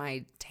cut off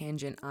my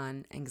tangent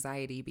on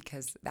anxiety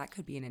because that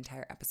could be an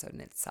entire episode in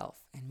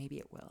itself, and maybe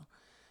it will.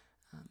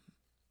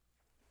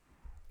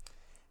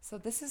 So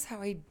this is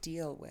how I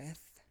deal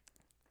with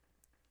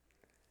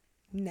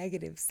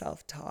negative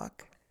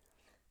self-talk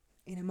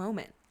in a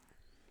moment.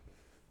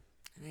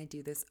 And I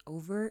do this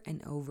over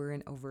and over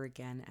and over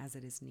again as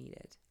it is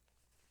needed.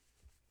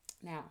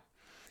 Now,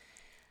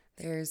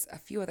 there's a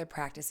few other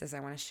practices I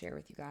want to share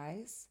with you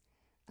guys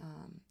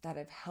that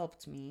have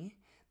helped me.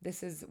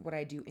 This is what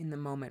I do in the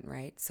moment,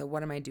 right? So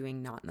what am I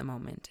doing not in the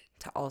moment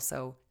to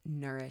also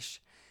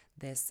nourish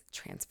this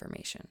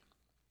transformation?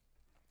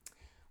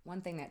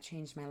 One thing that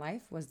changed my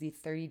life was the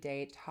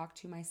 30-day Talk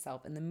to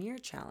Myself in the Mirror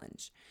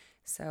challenge.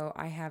 So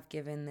I have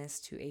given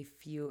this to a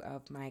few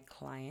of my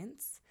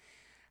clients.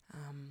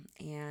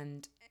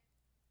 And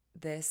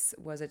this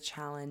was a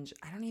challenge.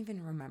 I don't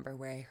even remember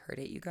where I heard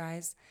it, you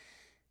guys.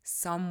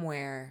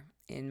 Somewhere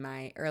in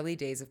my early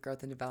days of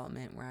growth and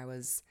development where I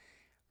was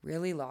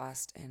really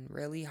lost and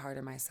really hard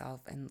on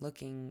myself and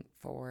looking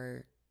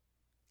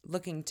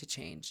to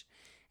change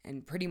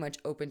and pretty much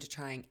open to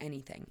trying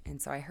anything. And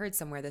so I heard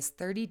somewhere this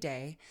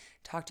 30-day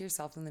Talk to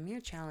Yourself in the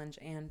Mirror challenge.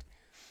 And,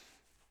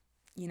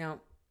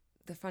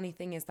 the funny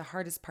thing is the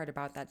hardest part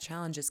about that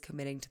challenge is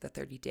committing to the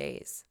 30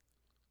 days.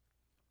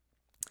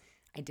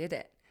 I did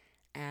it.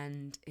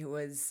 And it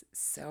was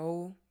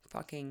so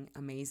fucking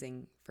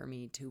amazing for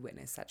me to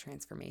witness that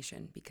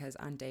transformation because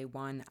on day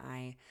one,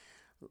 I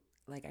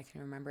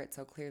can remember it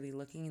so clearly,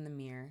 looking in the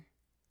mirror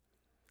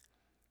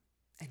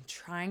and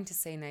trying to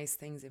say nice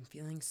things and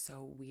feeling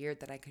so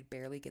weird that I could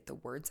barely get the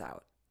words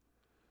out.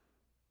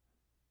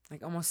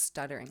 Like almost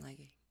stuttering, like,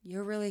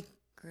 you're really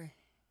great.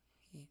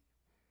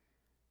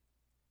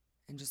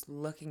 And just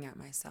looking at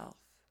myself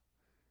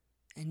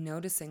and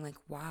noticing like,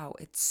 wow,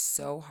 it's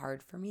so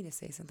hard for me to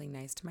say something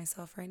nice to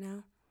myself right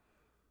now.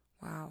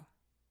 Wow.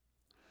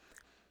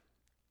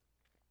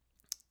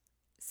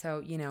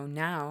 So,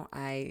 now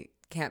I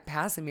can't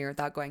pass a mirror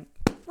without going,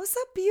 what's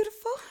up,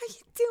 beautiful? How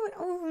you doing?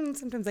 Oh, and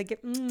sometimes I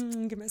give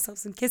myself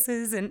some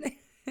kisses. And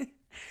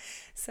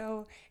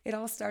so it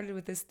all started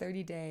with this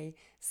 30-day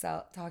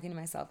talking to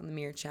myself in the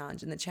mirror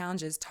challenge. And the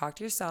challenge is talk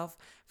to yourself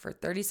for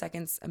 30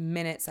 seconds, a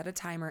minute, set a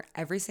timer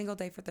every single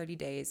day for 30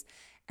 days.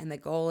 And the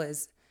goal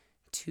is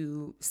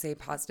to say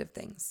positive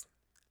things.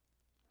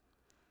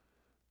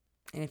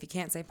 And if you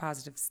can't say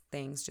positive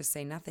things, just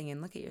say nothing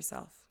and look at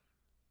yourself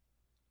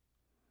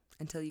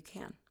until you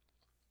can.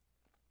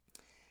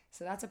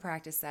 So that's a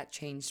practice that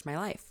changed my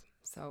life.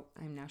 So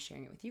I'm now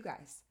sharing it with you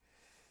guys.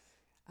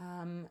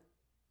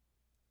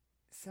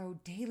 So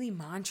daily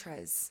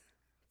mantras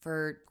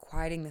for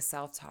quieting the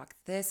self-talk.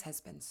 This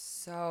has been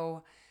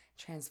so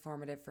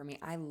transformative for me.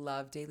 I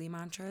love daily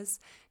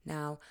mantras.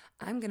 Now,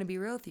 I'm going to be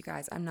real with you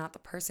guys. I'm not the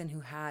person who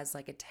has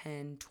like a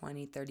 10,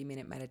 20,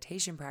 30-minute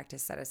meditation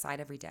practice set aside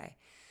every day.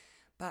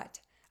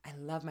 But I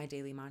love my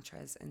daily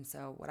mantras. And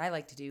so what I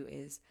like to do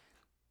is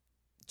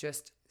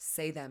just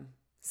say them,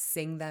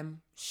 sing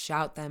them,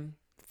 shout them,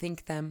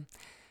 think them.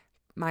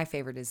 My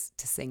favorite is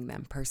to sing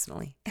them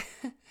personally.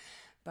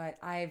 But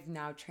I've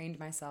now trained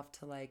myself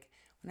to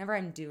whenever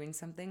I'm doing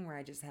something where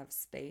I just have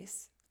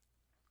space,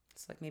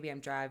 so like maybe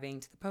I'm driving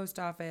to the post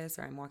office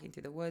or I'm walking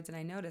through the woods and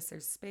I notice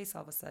there's space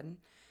all of a sudden,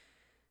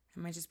 I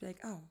might just be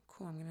like, oh,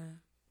 cool, I'm going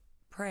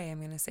to pray. I'm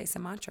going to say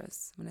some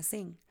mantras. I'm going to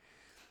sing.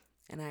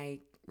 And I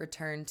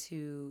return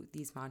to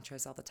these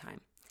mantras all the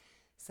time.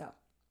 So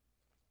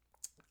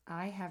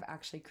I have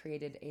actually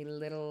created a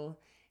little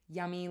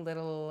yummy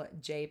little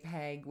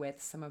JPEG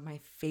with some of my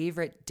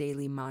favorite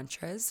daily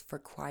mantras for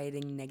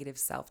quieting negative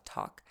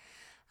self-talk,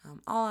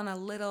 all on a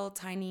little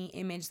tiny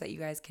image that you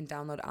guys can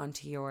download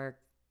onto your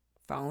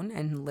phone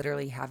and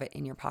literally have it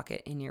in your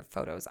pocket in your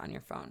photos on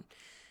your phone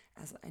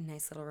as a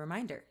nice little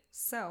reminder.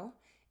 So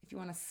if you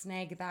want to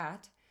snag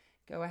that,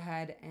 go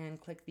ahead and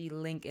click the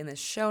link in the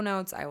show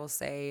notes. I will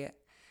say,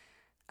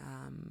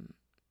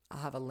 I'll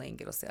have a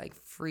link. It'll say like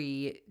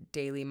free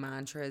daily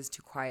mantras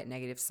to quiet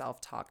negative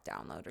self-talk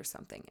download or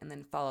something. And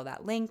then follow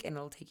that link and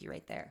it'll take you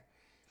right there.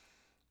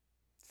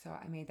 So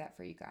I made that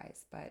for you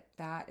guys. But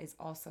that is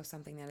also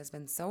something that has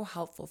been so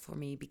helpful for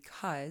me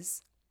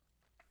because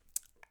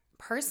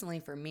personally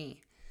for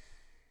me,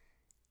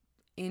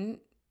 in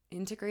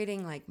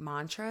integrating like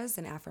mantras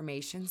and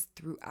affirmations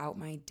throughout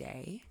my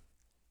day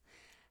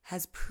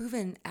has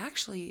proven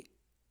actually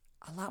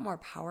a lot more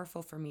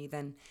powerful for me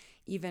than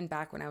even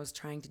back when I was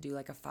trying to do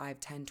like a 5,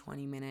 10,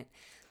 20 minute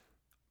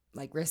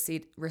like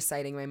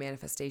reciting my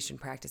manifestation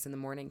practice in the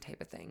morning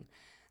type of thing.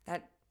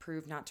 That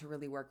proved not to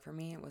really work for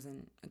me. It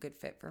wasn't a good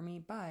fit for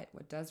me. But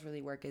what does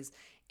really work is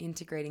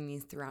integrating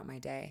these throughout my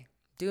day.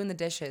 Doing the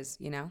dishes,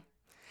 you know.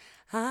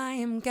 I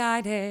am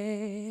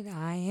guided,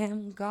 I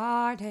am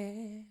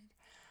guarded,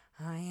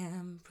 I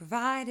am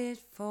provided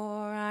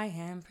for, I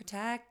am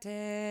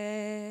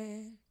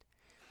protected.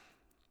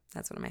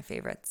 That's one of my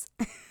favorites.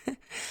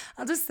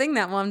 I'll just sing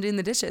that while I'm doing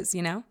the dishes,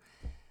 you know?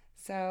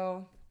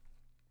 So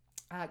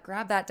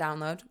grab that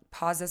download,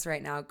 pause this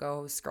right now,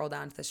 go scroll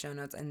down to the show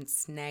notes and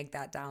snag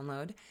that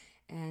download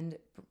and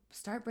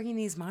start bringing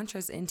these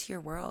mantras into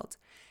your world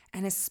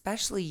and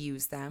especially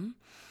use them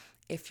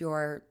if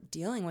you're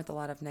dealing with a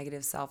lot of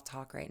negative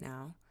self-talk right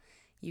now.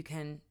 You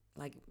can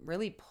like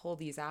really pull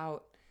these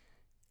out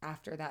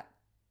after that,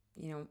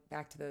 you know,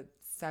 back to the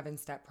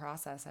 7-step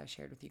process I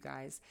shared with you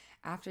guys.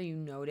 After you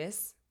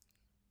notice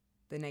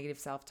the negative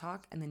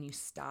self-talk and then you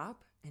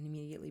stop and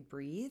immediately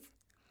breathe.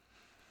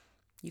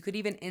 You could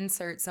even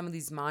insert some of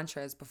these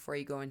mantras before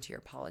you go into your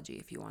apology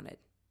if you wanted.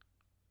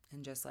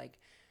 And just like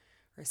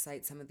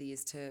recite some of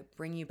these to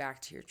bring you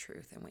back to your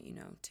truth and what you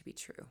know to be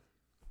true.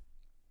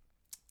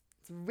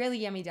 It's a really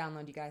yummy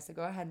download, you guys, so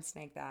go ahead and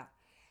snag that.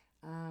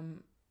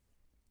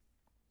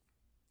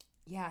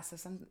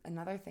 So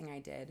another thing I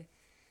did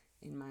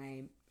in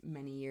my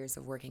many years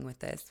of working with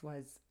this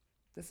was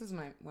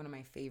one of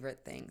my favorite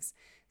things.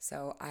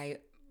 So I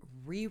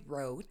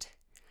rewrote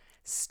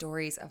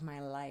stories of my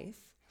life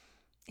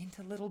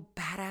into little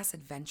badass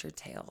adventure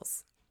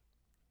tales.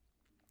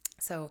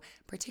 So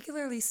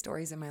particularly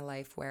stories in my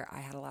life where I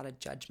had a lot of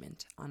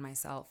judgment on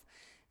myself.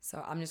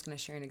 So I'm just going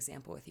to share an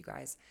example with you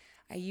guys.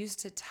 I used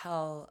to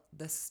tell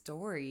the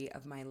story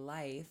of my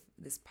life,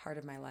 this part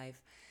of my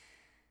life,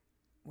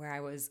 where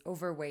I was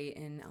overweight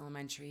in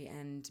elementary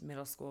and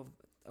middle school,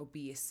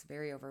 obese,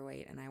 very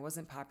overweight, and I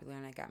wasn't popular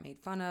and I got made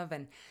fun of.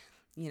 And,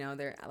 you know,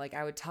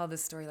 I would tell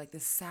this story like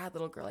this sad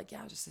little girl, like,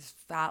 yeah, I was just this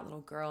fat little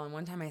girl. And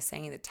one time I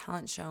sang at the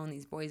talent show and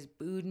these boys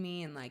booed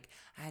me and like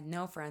I had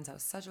no friends. I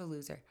was such a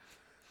loser.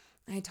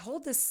 And I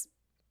told this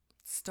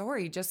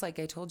story just like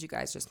I told you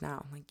guys just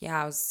now. Like,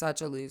 yeah, I was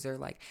such a loser,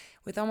 like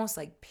with almost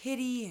like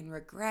pity and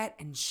regret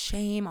and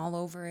shame all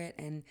over it.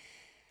 And,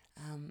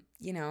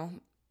 you know,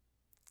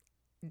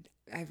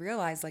 I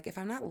realized like if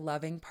I'm not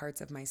loving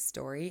parts of my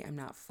story, I'm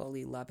not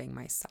fully loving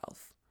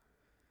myself.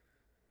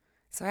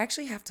 So I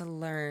actually have to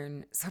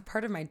learn. So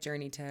part of my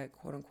journey to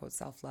quote unquote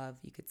self-love,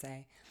 you could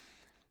say,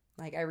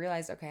 like I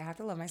realized, okay, I have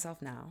to love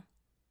myself now.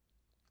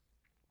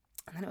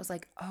 And then it was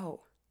like,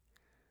 oh,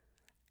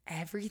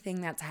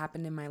 everything that's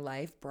happened in my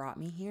life brought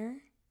me here.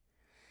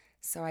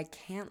 So I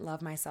can't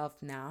love myself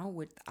now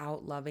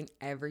without loving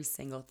every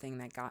single thing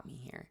that got me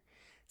here.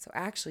 So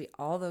actually,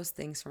 all those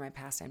things from my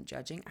past I'm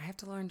judging, I have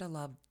to learn to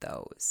love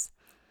those.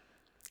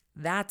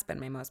 That's been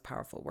my most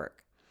powerful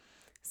work.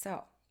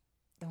 So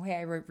the way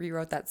I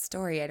rewrote that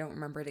story, I don't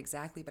remember it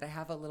exactly, but I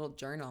have a little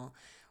journal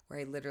where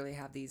I literally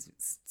have these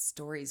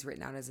stories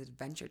written out as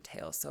adventure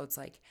tales. So it's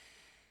like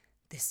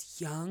this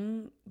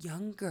young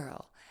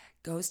girl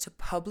goes to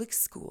public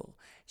school.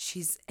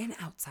 She's an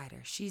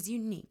outsider. She's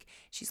unique.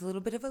 She's a little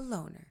bit of a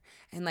loner.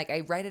 And like I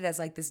write it as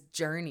like this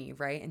journey,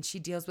 right? And she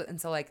deals with, and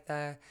so like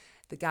the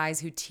guys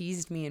who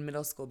teased me in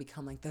middle school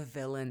become like the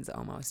villains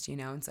almost, you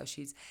know? And so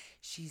she's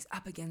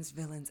up against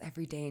villains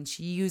every day and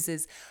she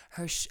uses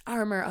her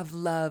armor of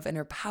love and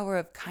her power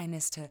of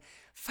kindness to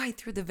fight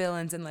through the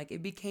villains. And like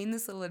it became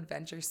this little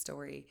adventure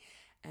story.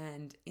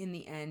 And in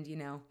the end, you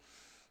know,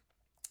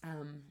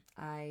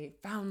 I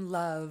found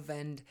love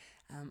and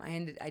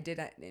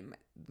in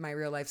my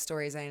real life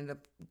stories, I ended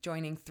up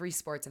joining 3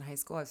 sports in high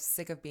school. I was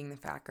sick of being the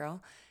fat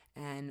girl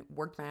and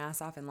worked my ass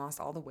off and lost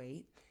all the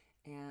weight.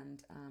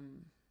 And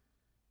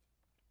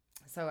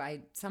so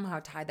I somehow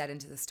tied that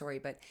into the story,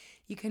 but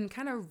you can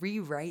kind of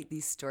rewrite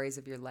these stories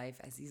of your life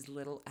as these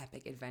little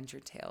epic adventure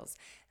tales.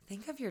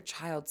 Think of your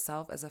child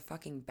self as a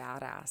fucking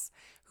badass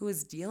who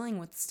is dealing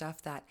with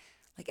stuff that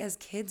Like as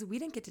kids, we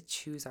didn't get to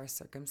choose our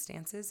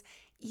circumstances.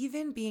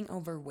 Even being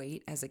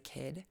overweight as a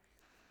kid,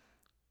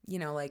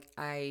 like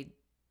I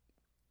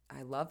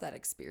love that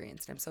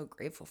experience and I'm so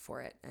grateful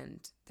for it. And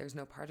there's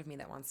no part of me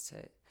that wants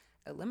to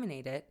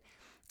eliminate it.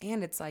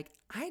 And it's like,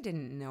 I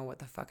didn't know what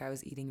the fuck I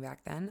was eating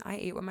back then. I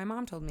ate what my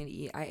mom told me to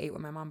eat. I ate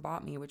what my mom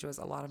bought me, which was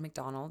a lot of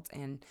McDonald's.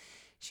 And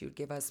she would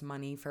give us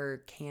money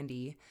for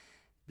candy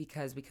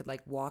because we could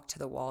like walk to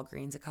the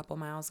Walgreens a couple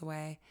miles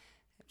away.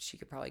 She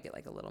could probably get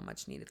like a little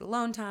much needed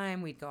alone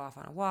time. We'd go off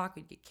on a walk.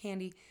 We'd get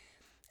candy.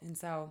 And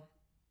so,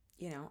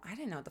 I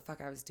didn't know what the fuck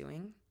I was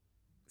doing.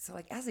 So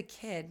like as a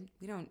kid,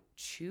 we don't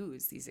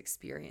choose these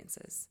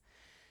experiences.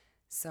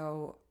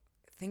 So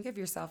think of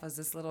yourself as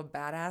this little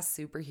badass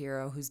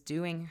superhero who's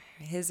doing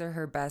his or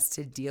her best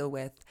to deal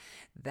with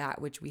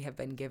that which we have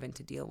been given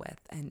to deal with,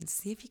 and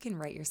see if you can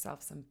write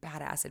yourself some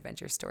badass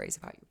adventure stories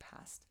about your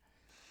past.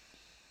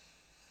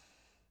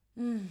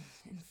 And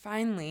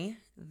finally,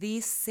 the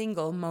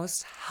single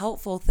most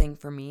helpful thing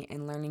for me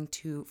in learning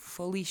to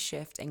fully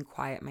shift and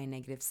quiet my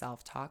negative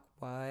self-talk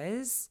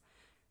was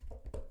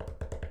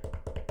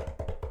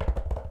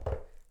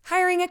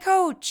hiring a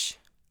coach.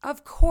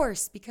 Of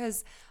course,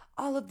 because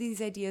all of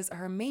these ideas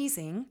are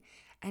amazing.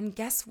 And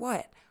guess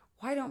what?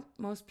 Why don't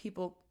most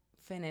people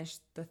finish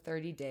the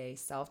 30-day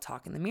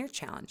self-talk in the mirror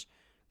challenge?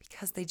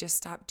 Because they just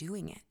stop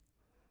doing it,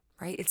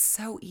 right? It's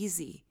so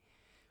easy.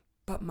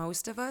 But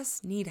most of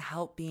us need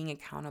help being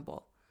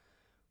accountable.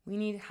 We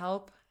need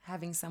help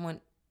having someone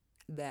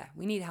there.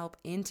 We need help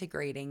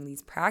integrating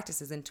these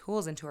practices and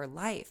tools into our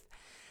life.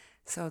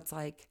 So it's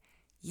like,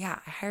 yeah,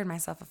 I hired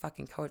myself a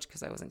fucking coach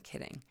because I wasn't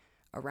kidding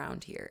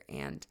around here.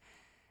 And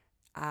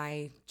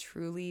I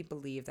truly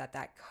believe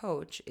that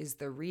coach is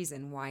the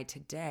reason why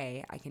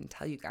today I can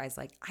tell you guys,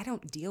 like, I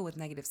don't deal with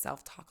negative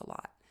self-talk a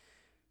lot.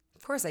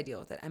 Of course I deal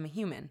with it. I'm a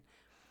human.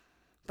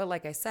 But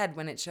like I said,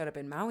 when it showed up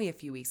in Maui a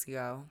few weeks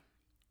ago,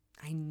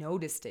 I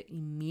noticed it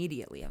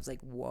immediately. I was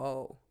like,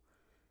 whoa,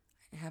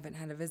 I haven't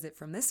had a visit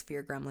from this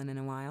fear gremlin in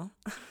a while.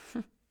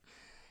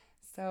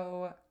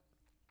 So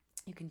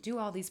you can do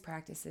all these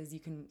practices. You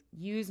can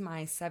use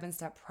my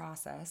 7-step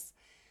process.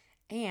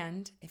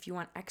 And if you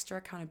want extra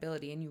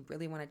accountability and you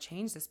really want to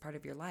change this part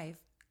of your life,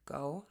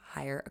 go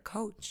hire a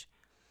coach.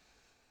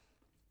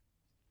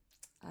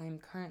 I'm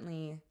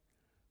currently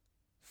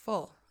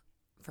full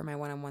for my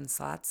one-on-one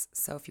slots.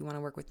 So if you want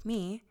to work with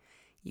me,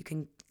 you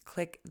can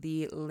click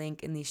the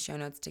link in the show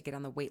notes to get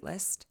on the wait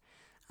list.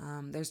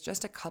 There's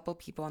just a couple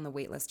people on the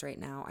wait list right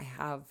now. I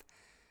have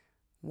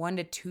 1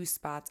 to 2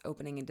 spots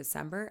opening in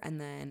December,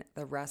 and then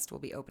the rest will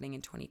be opening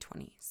in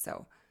 2020.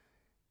 So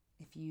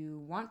if you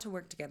want to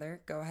work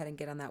together, go ahead and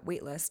get on that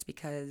wait list,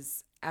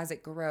 because as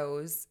it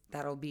grows,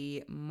 that'll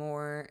be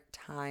more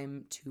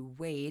time to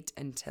wait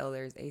until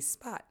there's a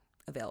spot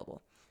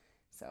available.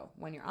 So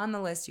when you're on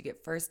the list, you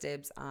get first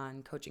dibs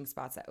on coaching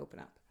spots that open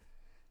up.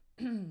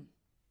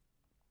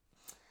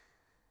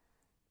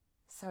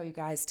 So you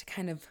guys, to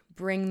kind of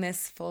bring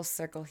this full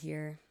circle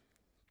here,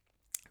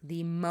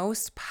 the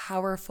most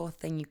powerful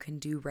thing you can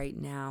do right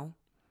now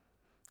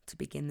to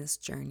begin this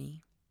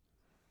journey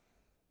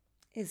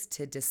is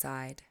to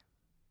decide.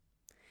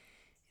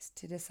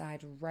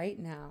 Right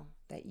now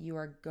that you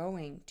are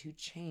going to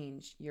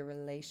change your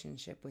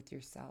relationship with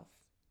yourself.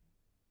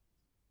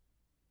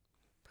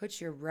 Put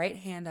your right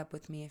hand up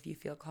with me if you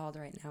feel called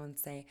right now and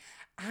say,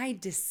 I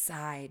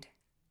decide,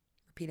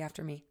 repeat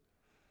after me,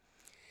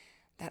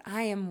 that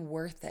I am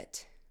worth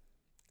it.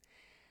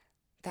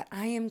 That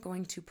I am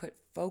going to put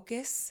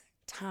focus,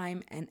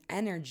 time, and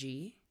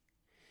energy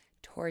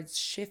towards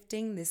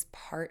shifting this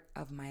part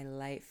of my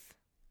life.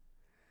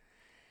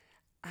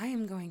 I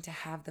am going to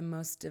have the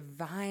most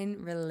divine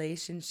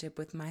relationship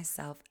with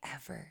myself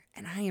ever,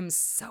 and I am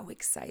so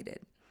excited.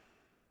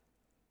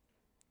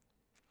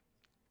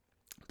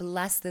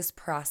 Bless this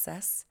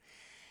process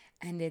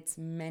and its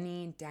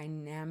many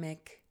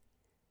dynamic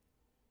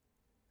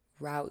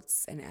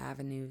routes and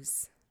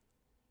avenues.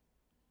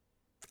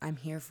 I'm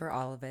here for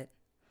all of it.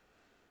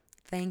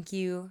 Thank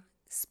you,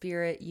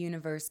 Spirit,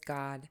 Universe,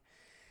 God,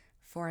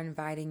 for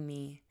inviting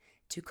me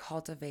to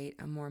cultivate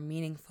a more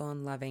meaningful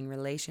and loving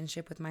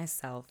relationship with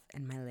myself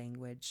and my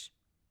language.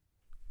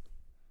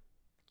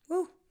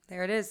 Woo,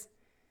 there it is.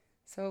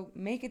 So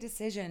make a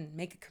decision,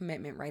 make a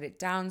commitment, write it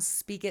down,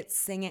 speak it,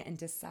 sing it, and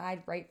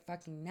decide right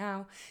fucking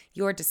now.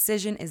 Your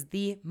decision is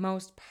the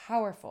most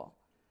powerful.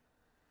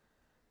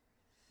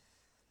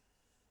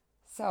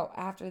 So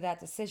after that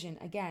decision,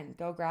 again,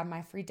 go grab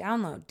my free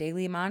download,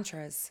 Daily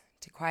Mantras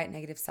to Quiet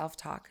Negative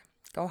Self-Talk.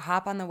 Go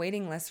hop on the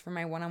waiting list for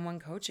my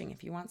one-on-one coaching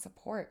if you want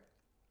support.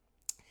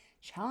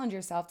 Challenge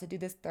yourself to do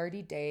this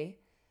 30-day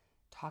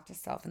Talk to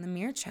Self in the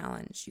Mirror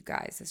challenge. You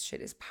guys, this shit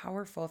is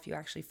powerful if you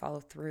actually follow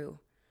through.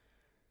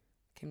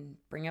 It can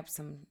bring up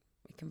some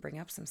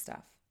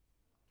stuff.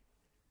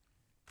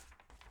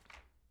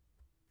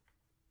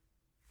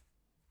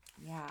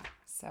 Yeah,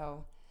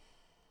 so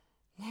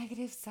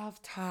negative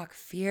self-talk,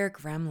 fear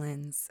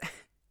gremlins.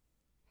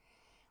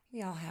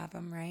 We all have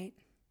them, right?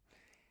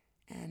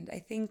 And I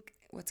think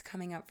what's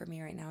coming up for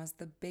me right now is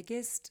the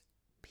biggest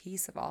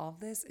piece of all of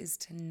this is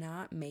to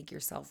not make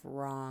yourself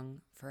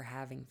wrong for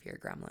having fear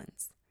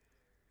gremlins.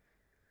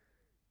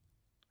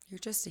 You're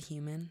just a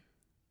human.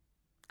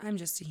 I'm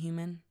just a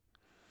human.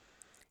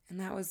 And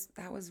that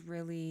was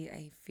really,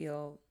 I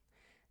feel,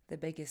 the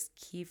biggest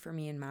key for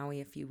me in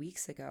Maui a few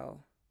weeks ago.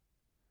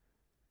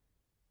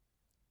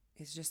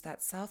 Is just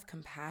that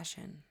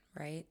self-compassion,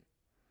 right?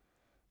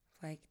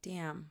 Like,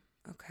 damn,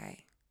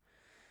 okay,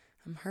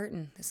 I'm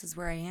hurting. This is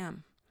where I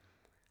am.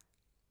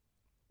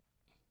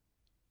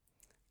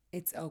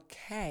 It's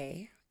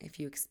okay if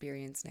you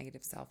experience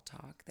negative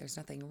self-talk. There's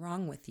nothing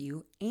wrong with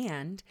you,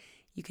 and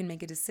you can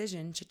make a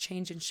decision to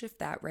change and shift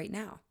that right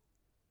now.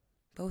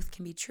 Both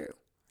can be true.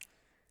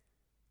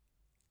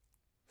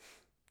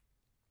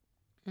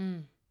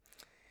 All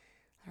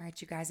right,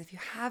 you guys, if you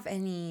have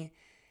any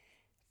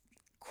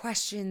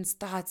questions,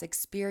 thoughts,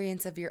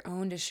 experience of your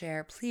own to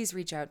share, please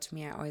reach out to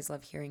me. I always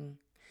love hearing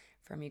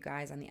from you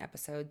guys on the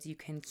episodes. You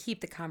can keep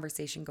the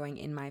conversation going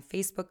in my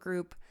Facebook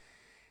group.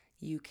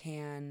 You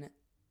can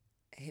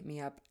hit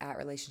me up at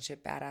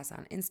Relationship Badass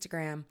on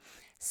Instagram.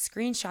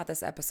 Screenshot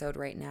this episode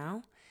right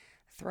now.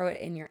 Throw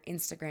it in your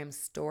Instagram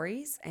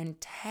stories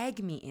and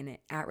tag me in it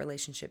at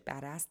Relationship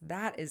Badass.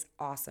 That is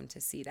awesome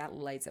to see. That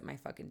lights up my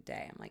fucking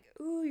day. I'm like,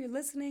 ooh, you're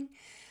listening.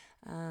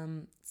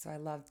 So I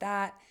love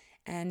that.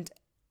 And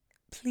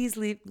please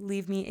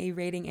leave me a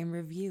rating and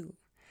review.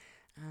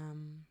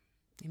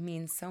 It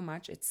means so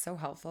much. It's so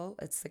helpful.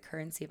 It's the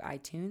currency of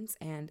iTunes.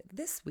 And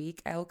this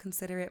week, I will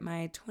consider it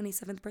my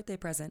 27th birthday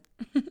present.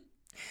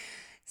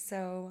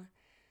 So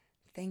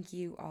thank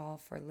you all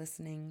for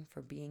listening,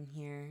 for being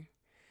here,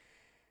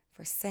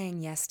 for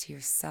saying yes to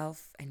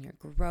yourself and your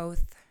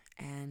growth,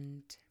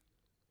 and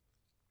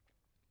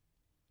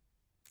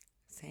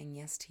saying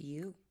yes to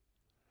you,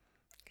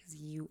 because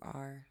you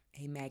are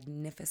a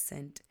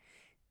magnificent,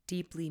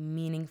 deeply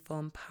meaningful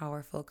and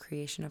powerful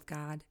creation of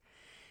God.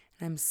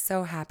 And I'm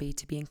so happy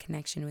to be in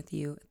connection with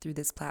you through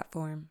this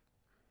platform.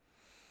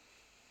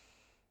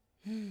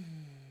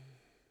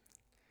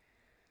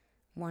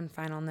 One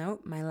final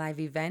note, my live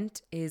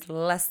event is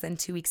less than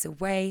 2 weeks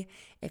away.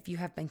 If you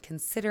have been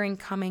considering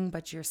coming,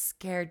 but you're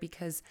scared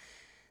because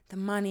the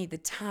money, the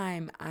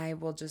time, I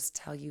will just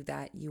tell you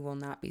that you will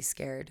not be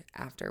scared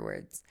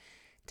afterwards.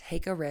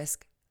 Take a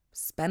risk,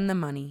 spend the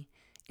money,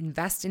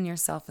 invest in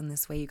yourself in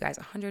this way, you guys.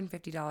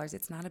 $150,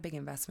 it's not a big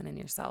investment in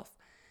yourself.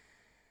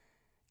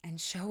 And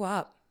show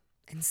up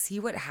and see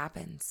what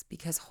happens,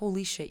 because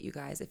holy shit, you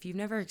guys, if you've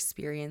never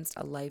experienced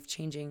a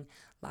life-changing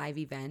live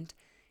event,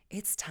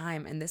 it's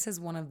time. And this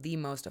is one of the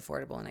most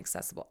affordable and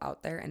accessible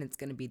out there, and it's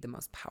going to be the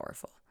most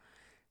powerful.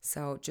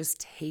 So just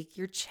take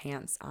your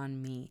chance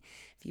on me.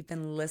 If you've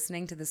been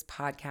listening to this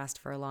podcast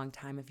for a long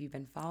time, if you've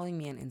been following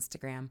me on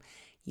Instagram,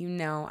 you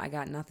know I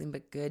got nothing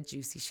but good,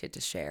 juicy shit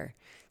to share.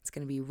 It's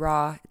going to be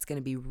raw. It's going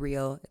to be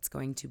real. It's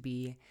going to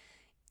be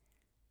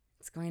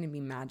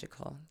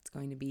magical. It's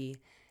going to be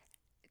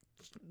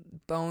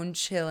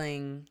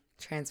bone-chilling,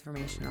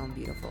 transformational, and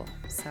beautiful.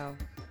 So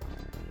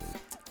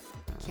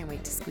can't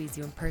wait to squeeze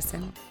you in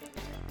person.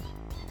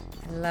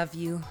 I love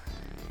you.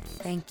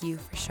 Thank you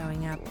for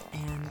showing up,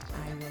 and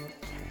I will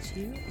catch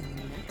you in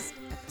the next